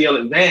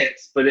EIDL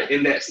advance, but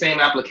in that same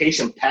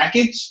application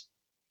package,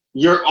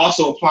 you're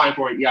also applying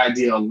for an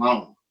EIDL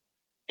loan.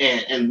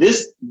 And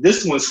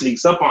this one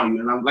sneaks up on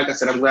you. And like I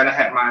said, I'm glad I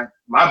had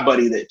my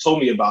buddy that told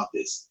me about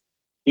this.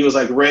 He was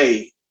like,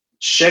 Ray,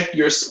 check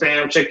your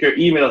spam, check your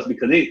emails,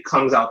 because it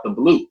comes out the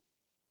blue.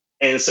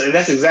 And so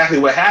that's exactly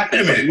what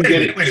happened. Wait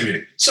a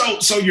minute.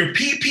 So your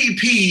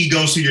PPP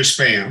goes to your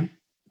spam,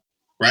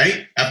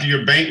 right? After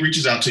your bank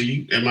reaches out to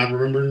you. Am I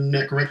remembering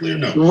that correctly or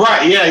no?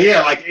 Right.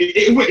 Yeah. Like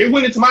it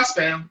went into my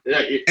spam.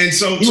 And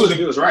so he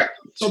was right.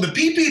 So the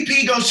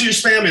PPP goes to your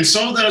spam, and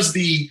so does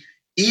the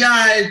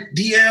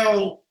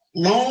EIDL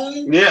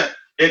loan. Yeah.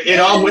 It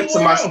all went to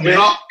my spam.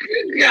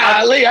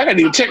 Golly, I gotta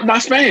need to check my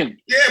spam.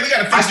 Yeah, we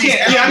gotta fix these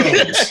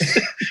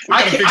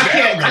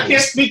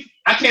algos.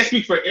 I can't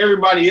speak for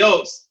everybody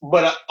else,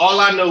 but all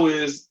I know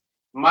is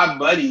my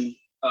buddy,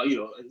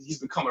 he's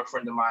become a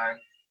friend of mine.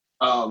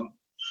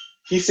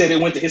 He said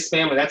it went to his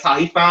spam, and that's how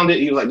he found it.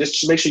 He was like,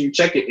 just make sure you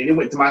check it, and it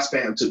went to my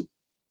spam too.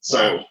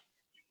 So, wow.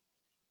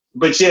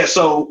 But yeah,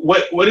 so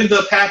what ends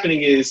up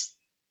happening is,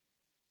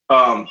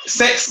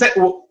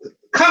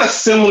 kind of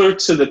similar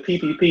to the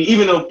PPP,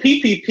 even though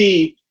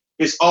PPP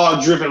is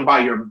all driven by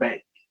your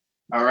bank.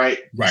 All right.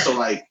 Right. So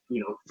like,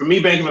 for me,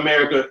 Bank of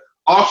America,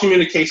 all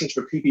communications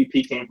for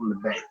PPP came from the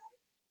bank.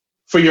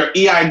 For your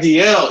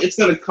EIDL, it's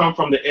going to come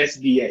from the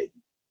SBA.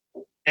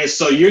 And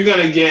so you're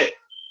going to get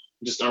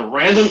just a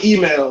random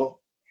email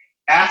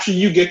after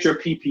you get your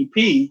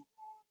PPP.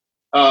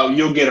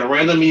 You'll get a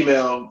random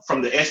email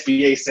from the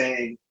SBA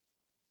saying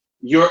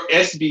your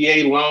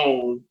SBA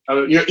loan,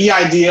 your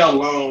EIDL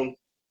loan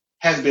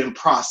has been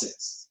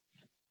processed.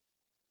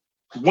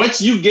 Once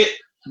you get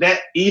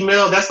that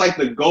email, that's like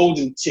the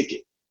golden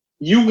ticket.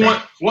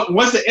 Once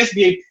the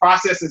SBA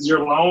processes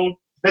your loan,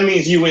 that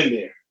means you in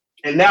there.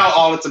 And now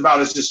all it's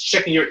about is just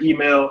checking your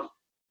email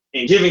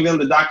and giving them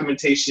the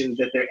documentation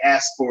that they're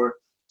asked for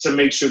to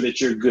make sure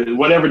that you're good,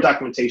 whatever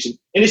documentation.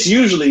 And it's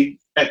usually,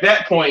 at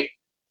that point,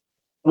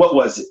 what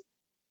was it?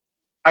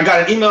 I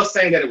got an email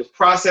saying that it was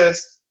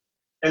processed.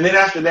 And then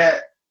after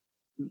that,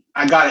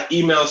 I got an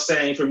email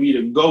saying for me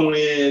to go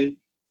in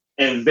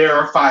and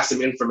verify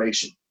some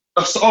information.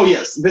 Oh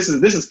yes, this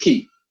is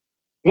key.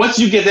 Once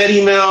you get that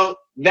email,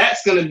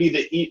 that's going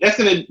to that's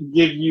going to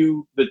give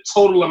you the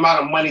total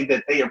amount of money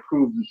that they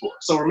approved you for.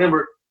 So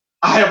remember,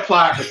 I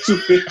applied for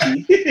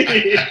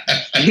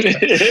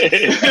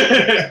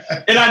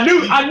 $250, and I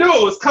knew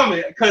it was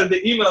coming because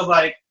the email's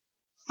like,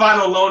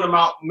 final loan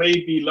amount may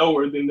be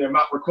lower than the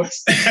amount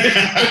requested.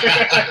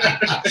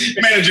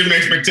 Managing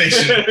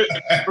expectation.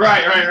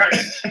 Right.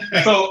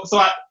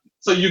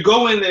 So you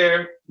go in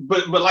there,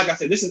 but like I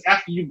said, this is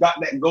after you got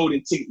that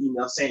golden ticket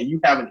email saying you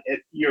have an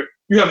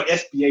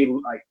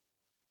SBA like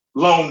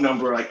loan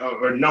number, like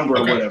or number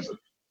or whatever.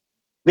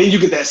 Then you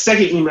get that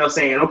second email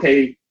saying,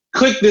 okay,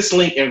 click this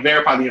link and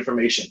verify the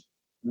information.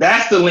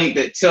 That's the link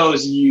that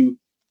tells you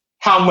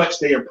how much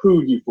they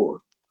approved you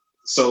for.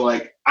 So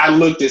like I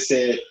looked, it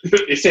said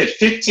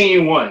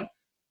 15-1.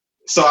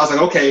 So I was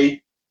like, okay,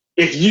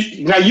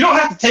 you don't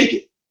have to take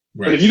it,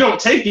 but if you don't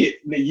take it,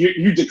 then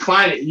you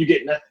decline it, and you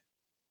get nothing.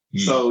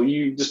 So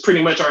you just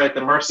pretty much are at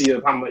the mercy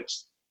of how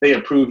much they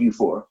approve you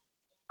for.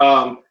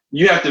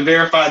 You have to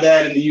verify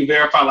that, and then you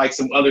verify like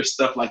some other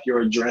stuff like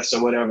your address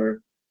or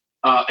whatever.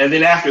 And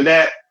then after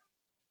that,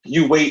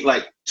 you wait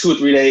like 2 or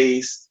 3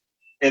 days,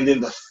 and then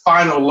the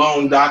final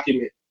loan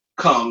document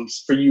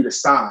comes for you to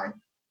sign.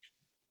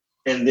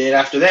 And then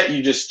after that,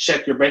 you just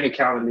check your bank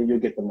account, and then you'll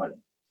get the money.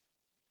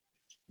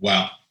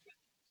 Wow.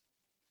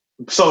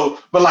 So,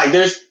 but like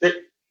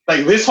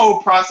like this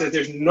whole process,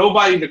 there's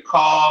nobody to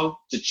call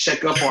to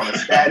check up on a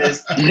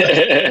status.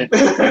 Hey,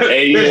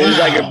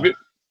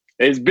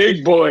 it's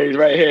big boys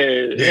right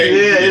here.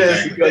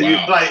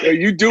 Yeah.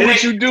 You do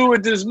what you do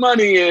with this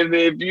money, and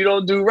if you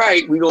don't do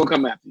right, we're gonna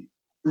come after you.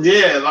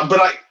 Yeah,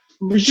 but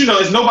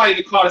it's nobody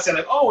to call to say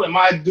like, oh, am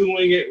I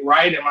doing it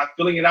right? Am I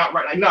filling it out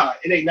right? Like, nah,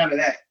 it ain't none of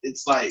that.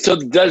 It's like. So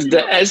does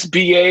the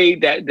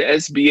SBA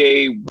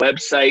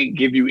website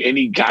give you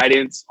any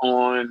guidance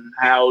on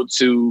how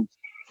to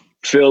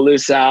fill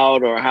this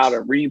out or how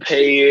to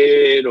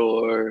repay it,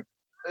 or?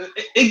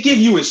 It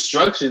gives you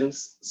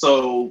instructions.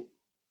 So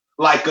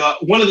like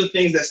one of the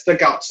things that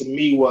stuck out to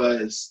me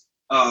was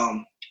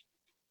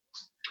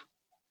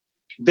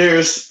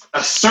there's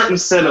a certain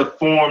set of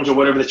forms or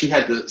whatever that you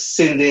had to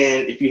send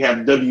in if you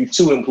have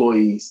W-2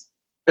 employees,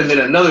 and then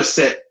another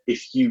set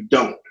if you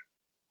don't.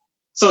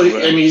 So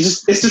right. I mean,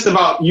 it's just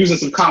about using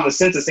some common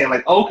sense and saying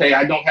like, okay,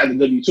 I don't have the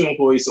W-2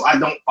 employees, so I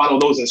don't follow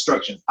those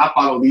instructions. I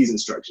follow these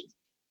instructions.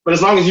 But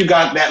as long as you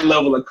got that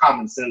level of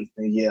common sense,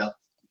 then yeah.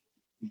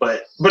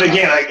 But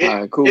again,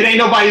 like cool. It ain't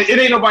nobody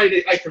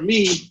that, like for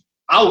me,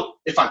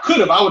 if I could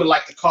have, I would have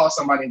liked to call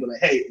somebody and be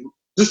like, hey,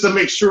 just to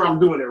make sure I'm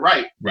doing it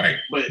right. Right.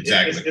 But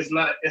exactly. It's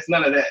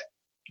none of that.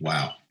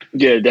 Wow.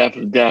 Yeah,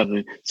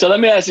 definitely. So let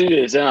me ask you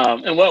this: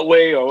 in what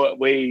way or what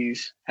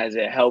ways has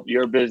it helped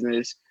your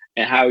business,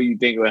 and how you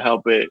think it would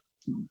help it?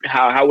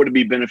 How would it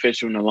be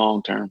beneficial in the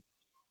long term?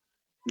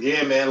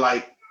 Yeah, man.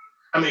 Like,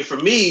 I mean, for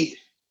me,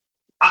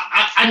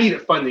 I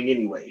needed funding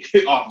anyway.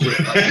 Off rip.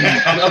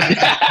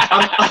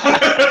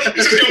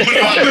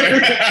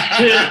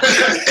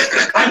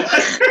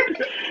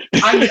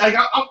 Like,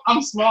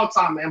 I'm small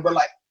time, man, but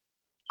like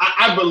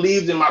I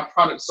believed in my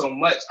product so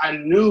much. I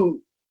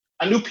knew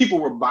people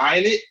were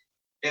buying it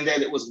and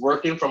that it was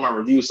working from my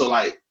review. So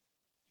like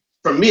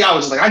for me, I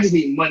was just like, I just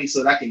need money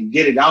so that I can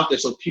get it out there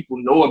so people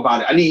know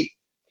about it. I need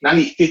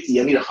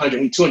 50, I need 100,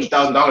 I need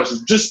 $200,000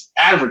 of just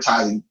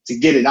advertising to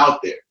get it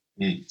out there.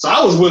 So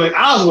I was willing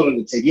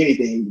to take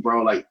anything,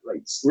 bro, like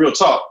real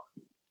talk.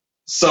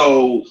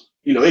 So,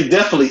 you know, it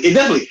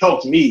definitely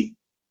helped me.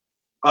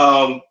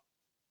 I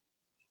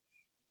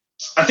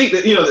think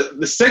that, you know,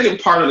 the second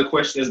part of the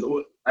question is,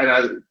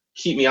 and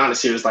keep me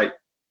honest here, is like,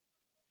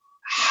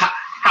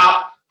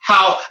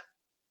 how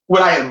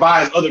would I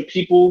advise other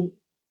people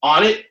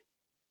on it?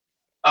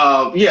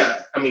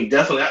 Yeah, I mean,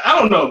 definitely. I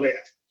don't know, man.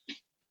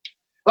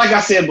 Like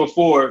I said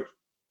before,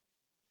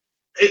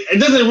 it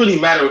doesn't really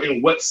matter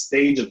in what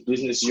stage of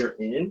business you're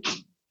in.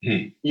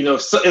 You know,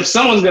 so if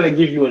someone's going to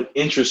give you an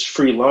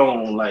interest-free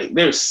loan, like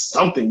there's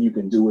something you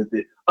can do with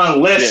it,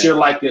 unless you're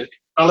like a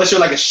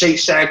Shake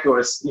Shack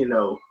or, you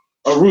know,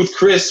 a Ruth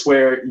Chris,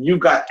 where you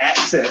got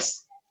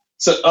access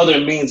to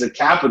other means of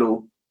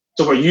capital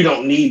to where you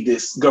don't need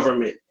this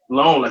government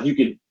loan. Like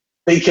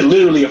they can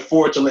literally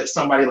afford to let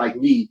somebody like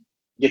me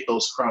get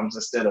those crumbs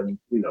instead of, you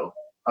know,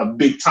 a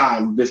big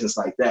time business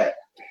like that.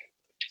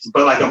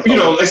 But like, you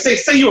know, let's say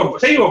you're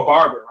a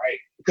barber, right?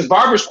 Because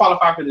barbers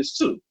qualify for this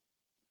too,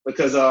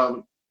 because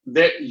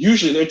they're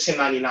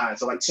 1099.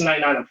 So like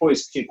 1099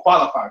 employees can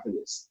qualify for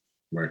this.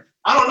 Right.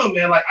 I don't know,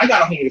 man. Like I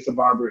got a homie that's a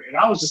barber, and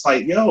I was just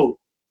like, yo,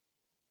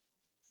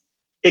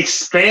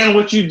 expand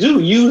what you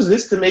do. Use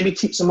this to maybe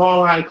teach some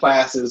online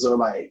classes or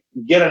like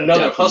get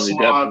another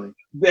hustle on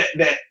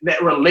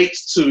that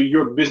relates to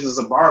your business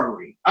of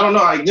barbering. I don't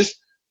know.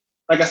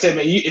 Like I said,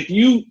 man, if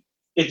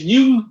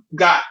you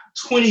got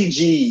 20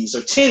 G's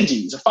or 10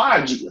 G's or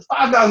 5 G's or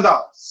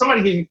 $5,000,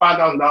 somebody gives you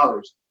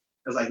 $5,000.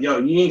 It's like, yo,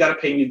 you ain't got to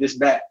pay me this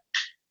back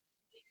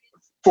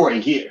for a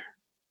year,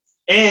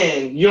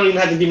 and you don't even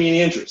have to give me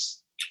any interest.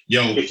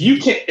 Yo, if you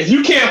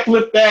can't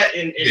flip that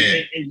and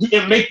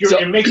make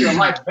your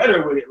life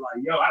better with it,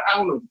 like, yo, I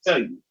don't know what to tell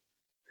you.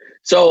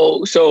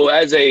 So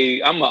as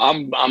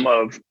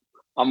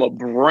I'm a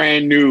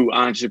brand new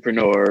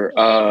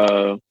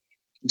entrepreneur.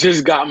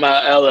 Just got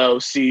my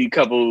LLC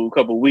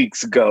couple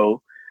weeks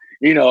ago.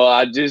 You know,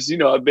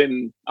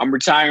 I'm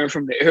retiring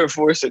from the Air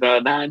Force in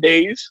 9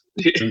 days.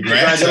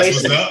 Congrats.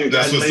 That's what's up.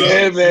 That's what's up.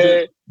 Yeah,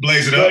 man.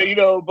 Blaze it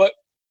up. But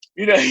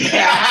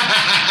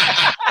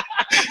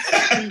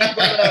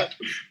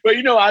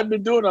I've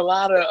been doing a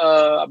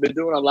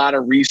lot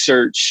of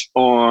research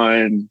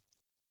on,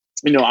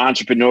 you know,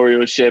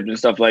 entrepreneurship and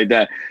stuff like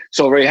that.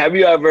 So, Ray, have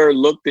you ever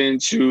looked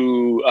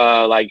into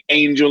like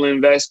angel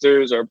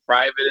investors or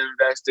private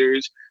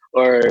investors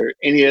or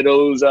any of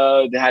those?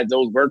 Had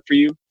those work for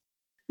you?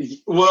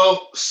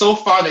 Well, so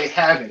far they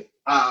haven't.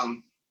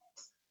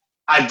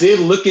 I did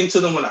look into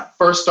them when I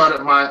first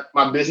started my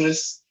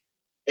business,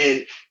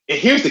 and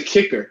here's the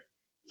kicker: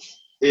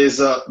 is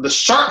the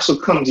sharks will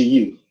come to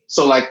you.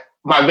 So, like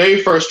my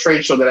very first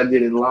trade show that I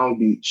did in Long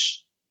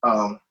Beach,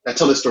 I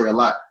tell this story a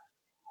lot.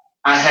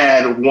 I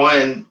had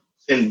one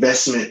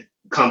investment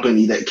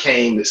company that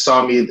came, that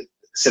saw me,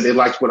 said they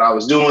liked what I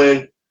was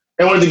doing.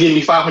 They wanted to give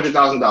me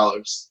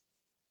 $500,000.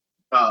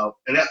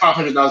 And that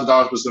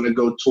 $500,000 was going to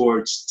go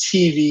towards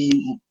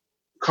TV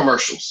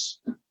commercials.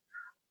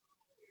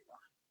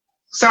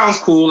 Sounds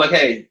cool. Like,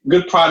 hey,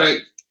 good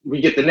product. We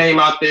get the name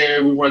out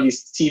there. We run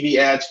these TV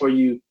ads for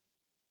you.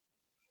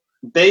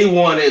 They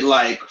wanted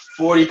like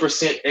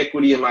 40%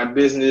 equity in my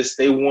business.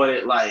 They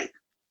wanted like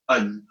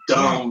a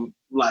dumb,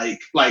 like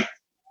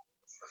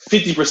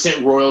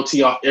 50%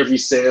 royalty off every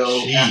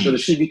sale after the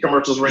TV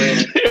commercials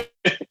ran.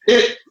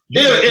 It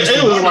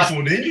was like,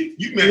 didn't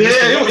you?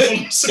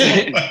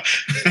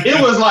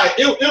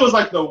 It was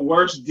like the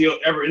worst deal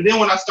ever. And then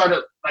when I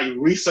started like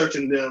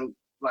researching them,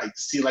 like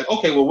to see like,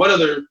 okay, well, what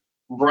other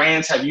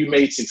brands have you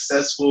made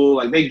successful?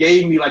 Like they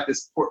gave me like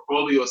this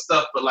portfolio of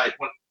stuff, but like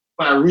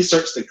when I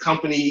researched the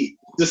company,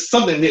 just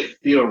something didn't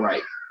feel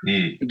right.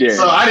 Yeah.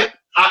 So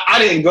I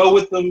didn't go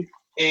with them,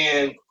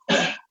 and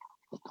I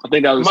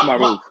think that was a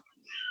smart move.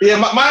 Yeah,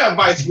 my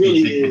advice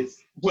really is,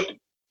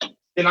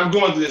 and I'm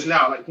going through this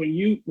now, like when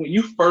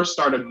you first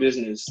start a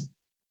business,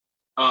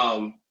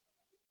 like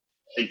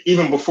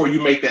even before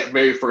you make that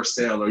very first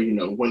sale, or, you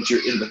know, once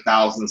you're in the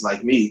thousands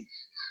like me,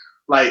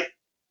 like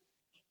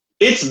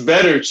it's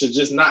better to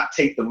just not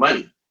take the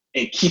money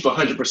and keep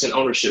 100%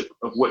 ownership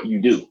of what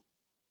you do.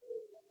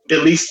 At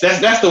least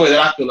that's the way that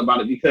I feel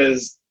about it,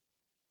 because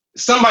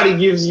somebody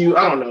gives you,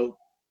 I don't know,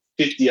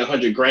 50,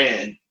 100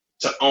 grand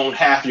to own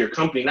half your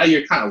company. Now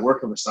you're kind of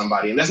working for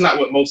somebody, and that's not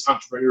what most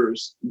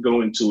entrepreneurs go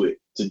into it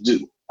to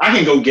do. I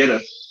can go get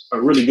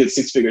a really good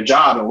 6-figure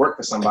job and work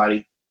for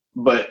somebody,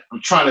 but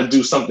I'm trying to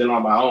do something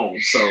on my own.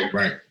 So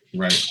right.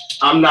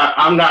 I'm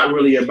not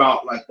really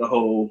about like the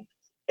whole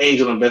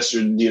angel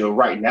investor deal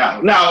right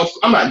now. Now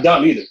I'm not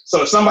dumb either.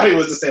 So if somebody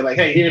was to say like,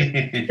 hey,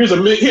 here's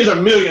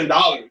 $1 million,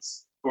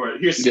 or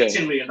here's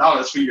 $10 million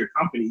for your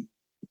company,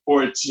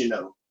 or it's, you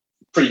know,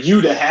 for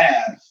you to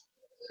have,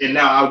 and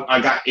now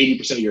I got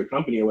 80% of your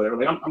company or whatever.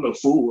 Like I'm no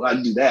fool.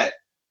 I do that,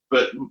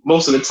 but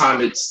most of the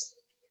time it's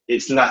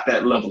not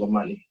that level of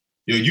money.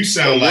 Yo, you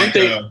sound like.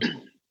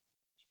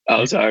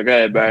 Oh, sorry. Go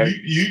ahead,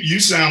 Barry. You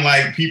sound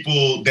like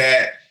people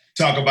that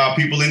talk about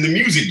people in the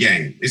music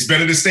game. It's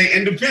better to stay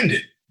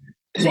independent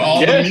for all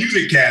the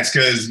music cats,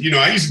 because, you know,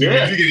 I used to be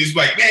music, and it's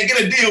like, man,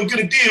 get a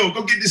deal,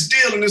 go get this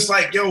deal, and it's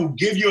like, yo,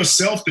 give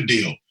yourself the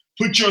deal,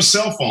 put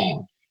yourself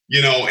on.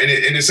 You know, and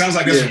it sounds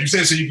like that's what you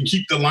said, so you can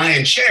keep the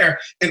lion's share.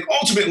 And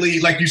ultimately,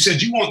 like you said,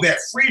 you want that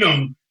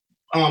freedom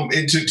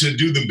and to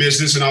do the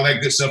business and all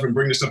that good stuff and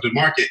bring the stuff to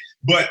market.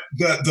 But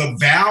the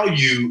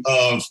value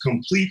of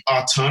complete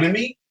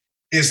autonomy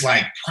is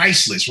like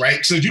priceless,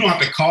 right? So you don't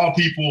have to call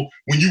people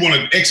when you want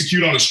to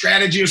execute on a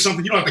strategy or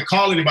something. You don't have to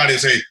call anybody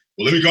and say,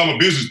 well, let me call my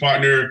business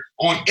partner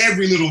on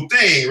every little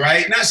thing,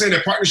 right? Not saying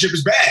that partnership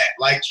is bad.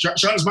 Like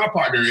Sean is my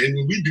partner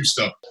and we do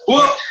stuff.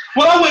 Well,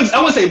 I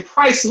wouldn't say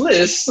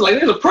priceless. Like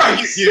there's a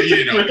price.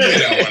 You know what I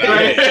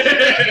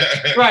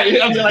mean.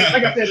 Right. I mean,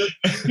 like I said,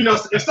 you know,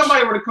 if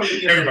somebody were to come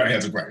in, everybody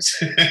has a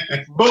price.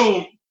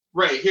 Boom.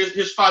 Right.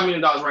 Here's $5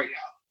 million right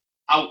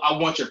now. I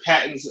want your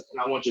patents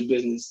and I want your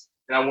business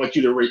and I want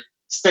you to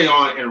stay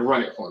on and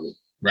run it for me.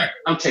 Right.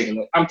 I'm taking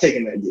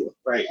that deal.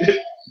 Right.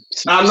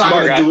 I'm not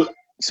going to do it.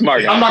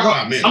 Smart guy. I'm not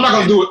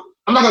gonna do it.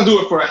 I'm not gonna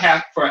do it for a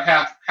half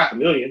a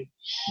million,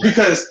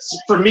 because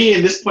for me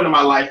in this point in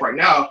my life right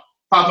now,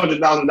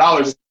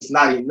 $500,000 is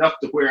not enough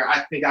to where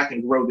I think I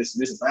can grow this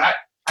business. Like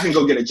I can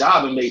go get a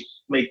job and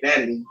make that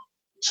in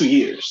 2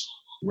 years.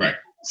 Right.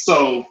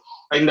 So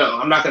like no,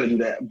 I'm not gonna do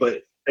that.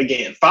 But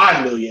again,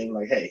 $5 million,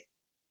 like hey,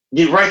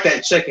 write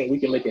that check and we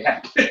can make it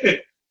happen.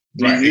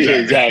 Right.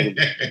 Exactly.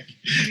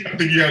 I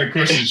think you had a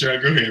question, Sean.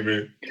 Go ahead,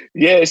 man.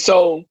 Yeah.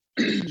 So.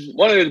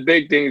 One of the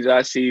big things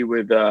I see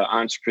with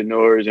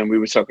entrepreneurs, and we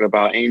were talking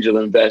about angel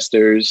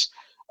investors,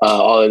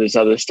 all of this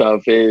other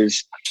stuff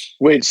is,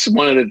 which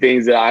one of the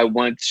things that I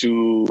want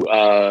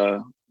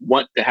to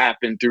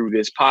happen through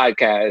this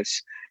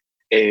podcast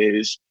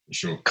is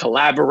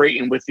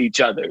collaborating with each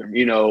other,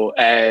 you know,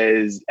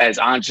 as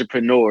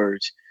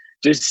entrepreneurs,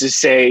 just to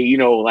say, you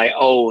know, like,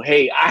 oh,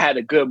 hey, I had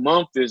a good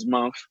month this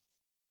month,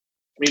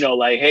 you know,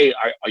 like, hey,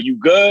 are you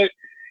good?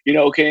 You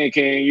know, can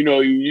you know,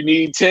 you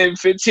need 10,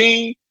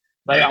 15?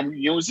 Like,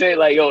 you know what I'm saying?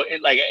 Like, yo,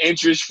 like an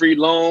interest-free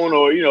loan,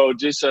 or, you know,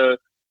 just you know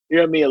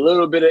what I mean, a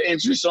little bit of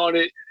interest on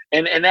it.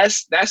 And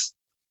that's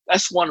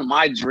one of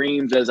my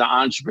dreams as an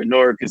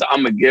entrepreneur, because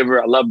I'm a giver.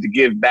 I love to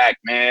give back,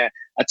 man.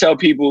 I tell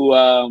people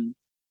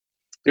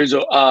there's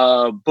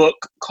a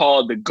book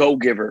called The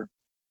Go-Giver.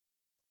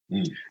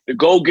 The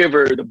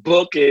Go-Giver, the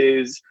book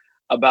is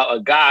about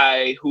a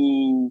guy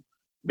who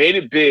made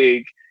it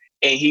big,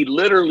 and he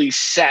literally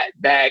sat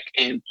back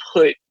and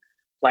put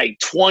like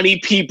 20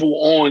 people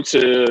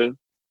onto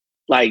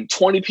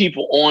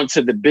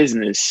the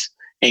business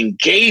and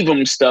gave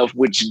them stuff,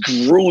 which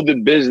grew the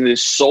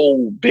business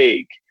so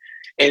big.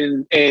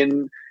 And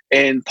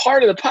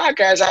part of the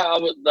podcast, I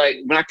was like,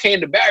 when I came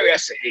to Barry, I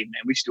said, hey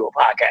man, we should do a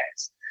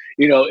podcast.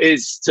 You know,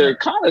 is to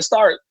kind of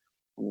start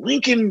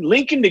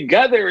linking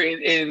together,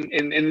 and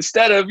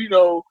instead of, you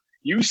know,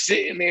 you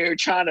sitting there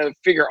trying to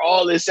figure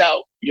all this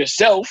out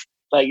yourself.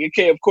 Like,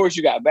 okay, of course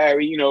you got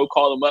Barry, you know,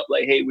 call him up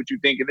like, hey, what you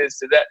think of this,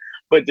 to that?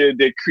 But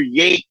to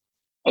create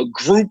a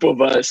group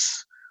of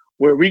us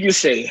where we can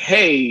say,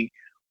 hey,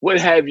 what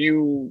do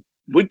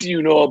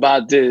you know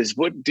about this?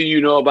 What do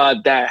you know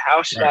about that?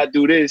 How should I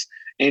do this?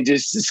 And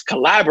just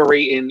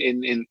collaborate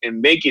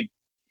and make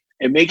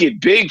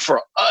it big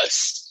for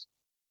us.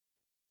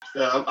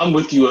 I'm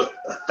with you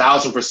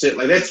 1,000%.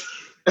 Like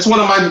that's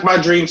one of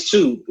my dreams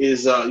too,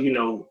 is you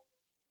know,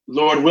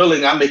 Lord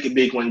willing, I make it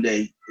big one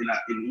day, and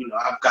you know,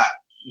 I've got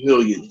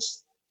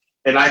millions,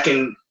 and I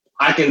can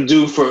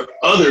do for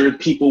other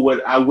people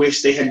what I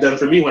wish they had done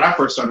for me when I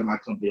first started my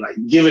company. Like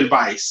give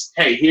advice.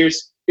 Hey,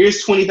 here's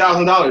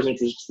 $20,000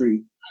 interest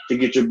free to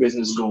get your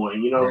business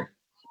going. You know,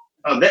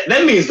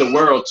 that means the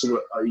world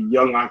to a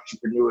young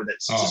entrepreneur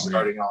that's just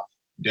starting off.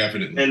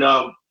 Definitely. And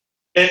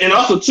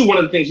also too, one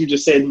of the things you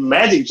just said,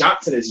 Magic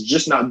Johnson is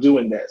just not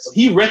doing that. So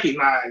he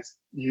recognized.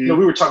 You know,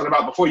 we were talking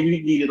about before, you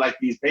needed like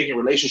these banking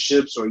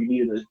relationships, or you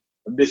needed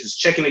a business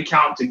checking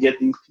account to get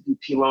these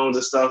PPP loans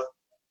and stuff.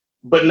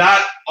 But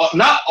not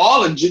all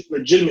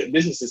legitimate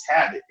businesses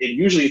have it. And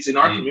usually it's in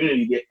our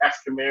community, the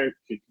African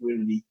American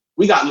community,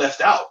 we got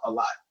left out a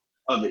lot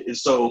of it. And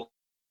so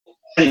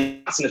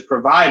Johnson is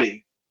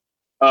providing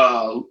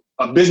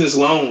business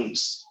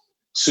loans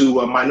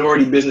to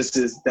minority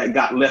businesses that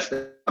got left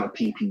out of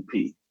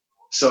PPP.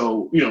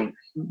 So, you know,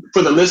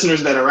 for the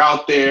listeners that are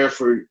out there,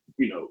 for,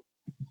 you know,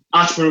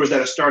 entrepreneurs that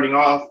are starting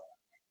off,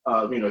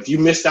 you know, if you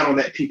missed out on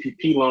that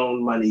PPP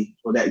loan money,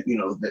 or that, you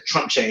know, that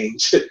Trump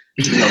change, you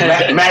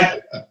know,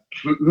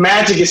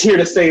 Magic is here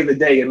to save the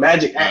day, and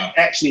Magic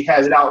actually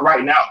has it out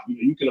right now.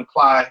 You can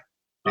apply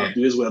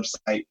through his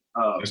website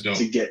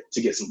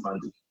to get some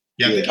funding.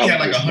 Yeah, I think he had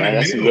like 100 million.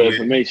 That's some good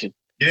information.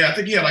 Yeah, I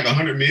think he had like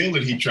 100 million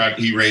that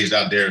he raised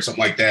out there or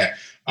something like that.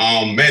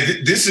 Man,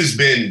 this has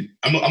been.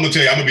 I'm gonna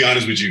tell you. I'm gonna be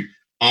honest with you.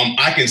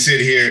 I can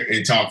sit here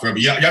and talk forever.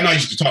 Y'all know I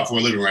used to talk for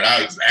a living, right?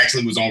 I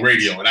actually was on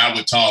radio, and I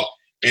would talk.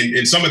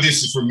 And some of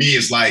this for me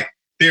is like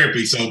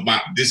therapy. So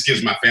this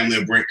gives my family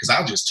a break because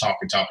I'll just talk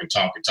and talk and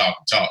talk and talk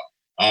and talk.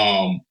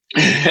 I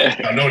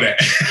know that.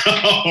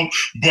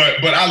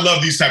 but I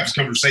love these types of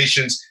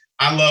conversations.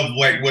 I love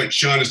what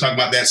Sean is talking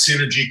about, that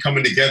synergy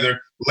coming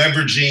together,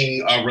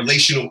 leveraging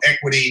relational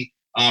equity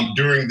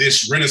during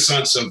this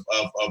renaissance of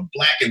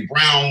Black and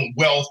brown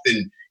wealth,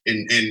 and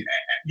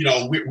you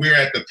know, we're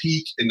at the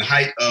peak and the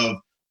height of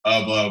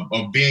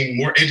being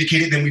more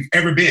educated than we've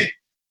ever been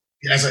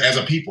as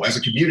a people, as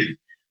a community.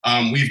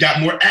 We've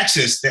got more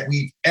access than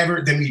we've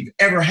ever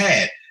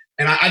had,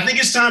 and I think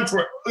it's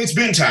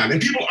been time,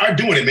 and people are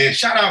doing it, man.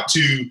 Shout out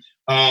to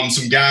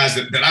some guys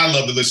that I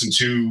love to listen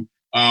to.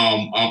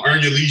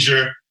 Earn Your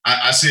Leisure.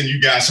 I send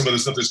you guys some of the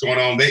stuff that's going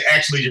on. They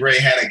actually already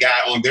had a guy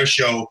on their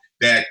show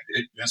that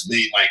has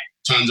made like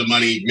tons of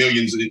money,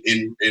 millions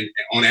in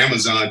on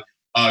Amazon.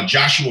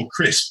 Joshua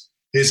Crisp.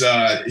 His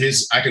I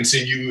can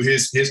send you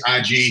his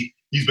IG.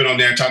 He's been on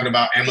there talking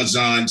about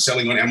Amazon,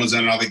 selling on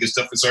Amazon and all that good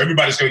stuff. And so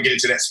everybody's going to get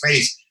into that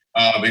space.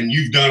 And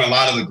you've done a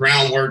lot of the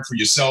groundwork for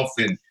yourself.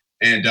 And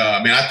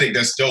man, I think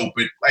that's dope.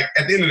 But like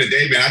at the end of the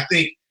day, man,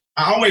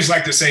 I always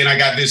like to say, and I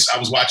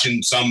was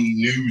watching some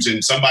news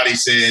and somebody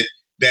said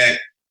that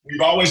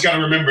we've always got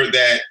to remember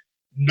that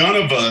none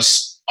of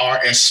us are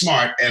as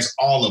smart as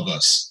all of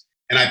us.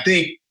 And I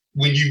think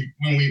when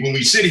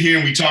we sit here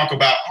and we talk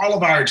about all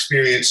of our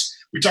experience,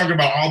 we talk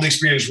about all the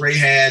experience Ray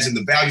has and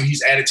the value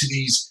he's added to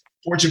these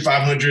Fortune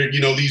 500,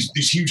 you know, these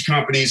huge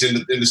companies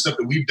and the stuff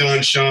that we've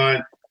done,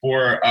 Sean,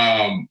 for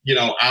you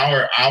know,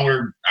 our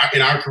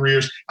in our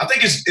careers. I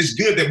think it's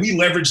good that we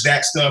leverage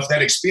that stuff,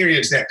 that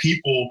experience that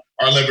people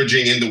are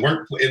leveraging in the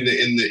work in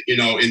the you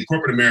know, in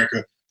corporate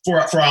America for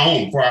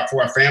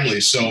our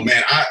families. So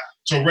man,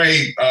 So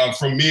Ray,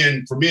 from me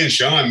and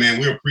Sean, man,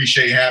 we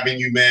appreciate having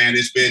you, man.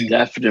 It's been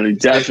definitely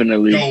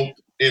dope,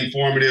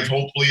 informative.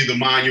 Hopefully, the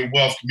Mind Your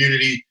Wealth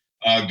community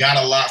got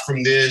a lot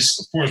from this.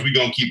 Of course, we're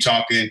gonna keep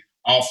talking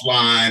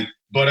offline.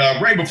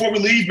 But Ray, before we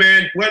leave,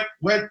 man, what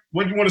do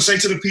you want to say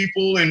to the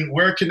people, and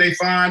where can they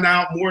find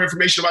out more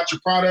information about your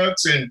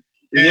products? And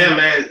yeah,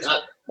 man,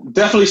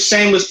 definitely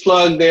shameless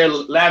plug there.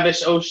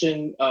 Lavish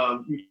Ocean.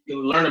 You can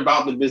learn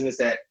about the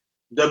business at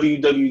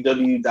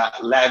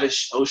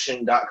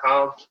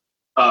www.lavishocean.com.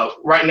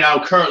 Right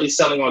now, currently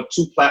selling on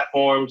 2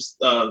 platforms.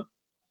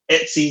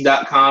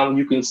 Etsy.com,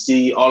 you can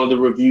see all of the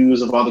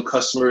reviews of all the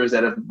customers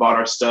that have bought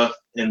our stuff.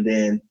 And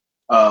then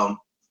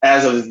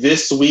as of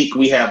this week,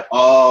 we have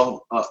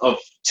all of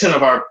 10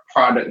 of our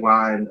product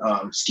line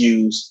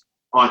SKUs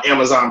on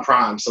Amazon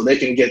Prime. So they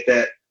can get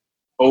that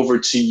over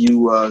to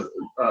you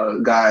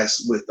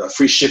guys with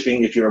free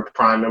shipping if you're a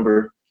Prime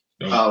member.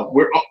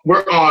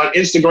 We're on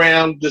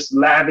Instagram, just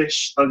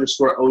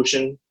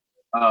lavish_ocean.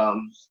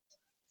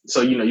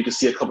 So, you know, you can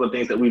see a couple of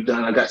things that we've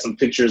done. I got some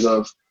pictures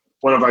of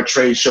one of our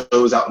trade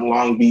shows out in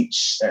Long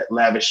Beach at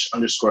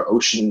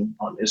lavish_ocean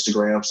on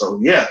Instagram. So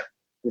yeah,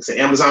 it's an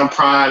Amazon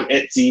Prime,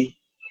 Etsy.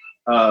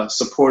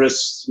 Support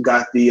us.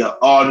 Got the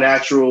all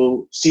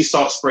natural sea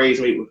salt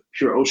sprays made with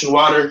pure ocean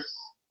water.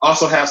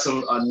 Also have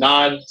some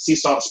non-sea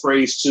salt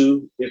sprays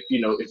too. If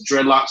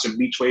dreadlocks or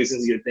beach waves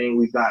is your thing,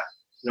 we've got,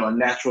 you know, a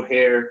natural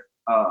hair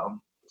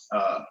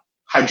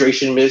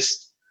hydration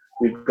mist.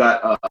 We've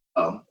got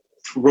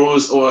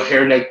rose oil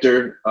hair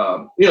nectar.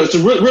 You know, it's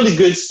really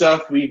good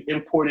stuff. We've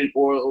imported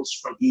oils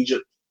from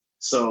Egypt,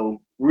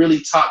 so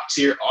really top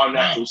tier all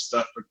natural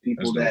stuff for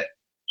people that,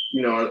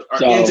 you know,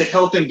 are into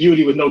health and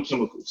beauty with no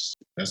chemicals.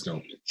 That's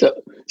dope. So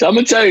I'm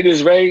gonna tell you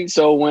this, Ray.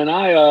 So when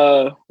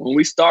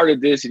we started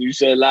this and you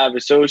said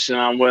Lavish Ocean,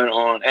 I went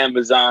on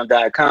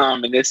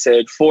Amazon.com and it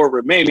said 4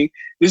 remaining.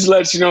 This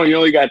lets you know you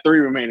only got 3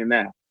 remaining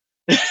now.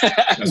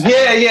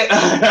 Yeah.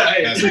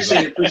 I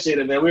appreciate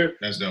it, man.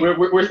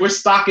 We're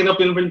stocking up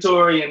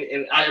inventory,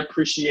 and I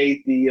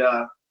appreciate the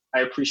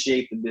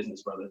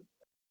business, brother.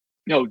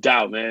 No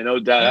doubt, man. No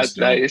doubt.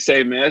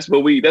 That's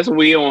what we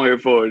on here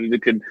for.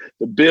 To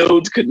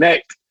build,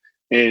 connect,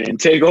 and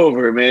take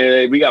over,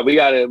 man. If we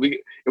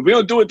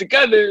don't do it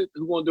together,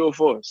 who gonna do it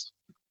for us?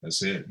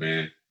 That's it,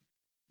 man.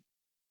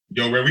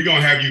 Yo, Ray, we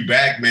gonna have you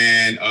back,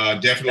 man.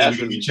 Definitely. We're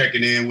gonna be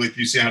checking in with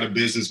you, see how the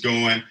business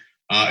going.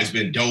 It's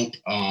been dope.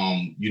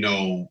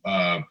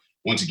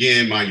 Once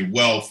again, Mind Your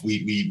Wealth,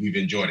 we've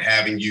enjoyed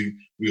having you.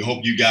 We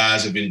hope you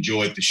guys have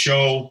enjoyed the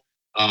show.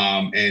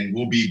 And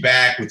we'll be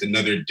back with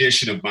another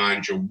edition of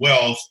Mind Your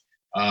Wealth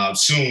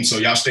soon. So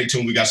y'all stay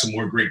tuned. We got some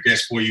more great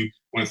guests for you. I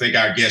want to thank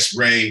our guest,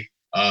 Ray.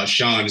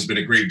 Sean, it's been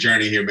a great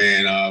journey here,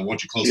 man. Why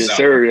don't you close us out?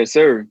 Yes,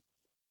 sir.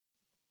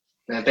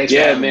 Man, thanks.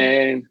 Yeah,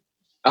 man.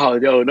 Oh,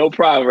 yo, no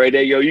problem right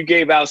there. Yo, you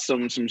gave out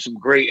some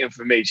great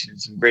information,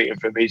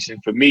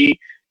 for me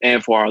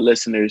and for our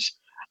listeners.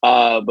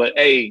 But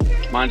hey,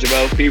 Mind Your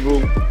Wealth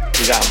people,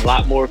 We got a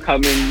lot more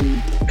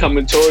coming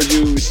towards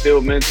you.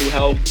 Still Mental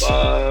Health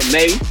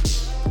May.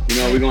 You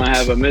know, we're gonna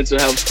have a mental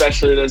health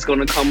specialist that's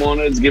gonna come on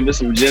us, give us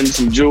some gems,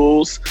 some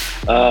jewels.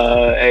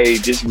 Hey,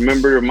 just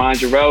remember to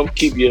mind your wealth.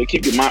 Keep your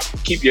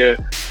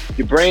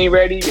brain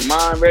ready, your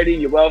mind ready,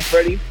 your wealth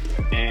ready,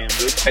 and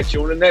we'll catch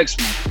you on the next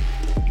one.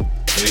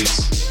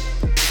 Peace.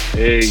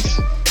 Peace.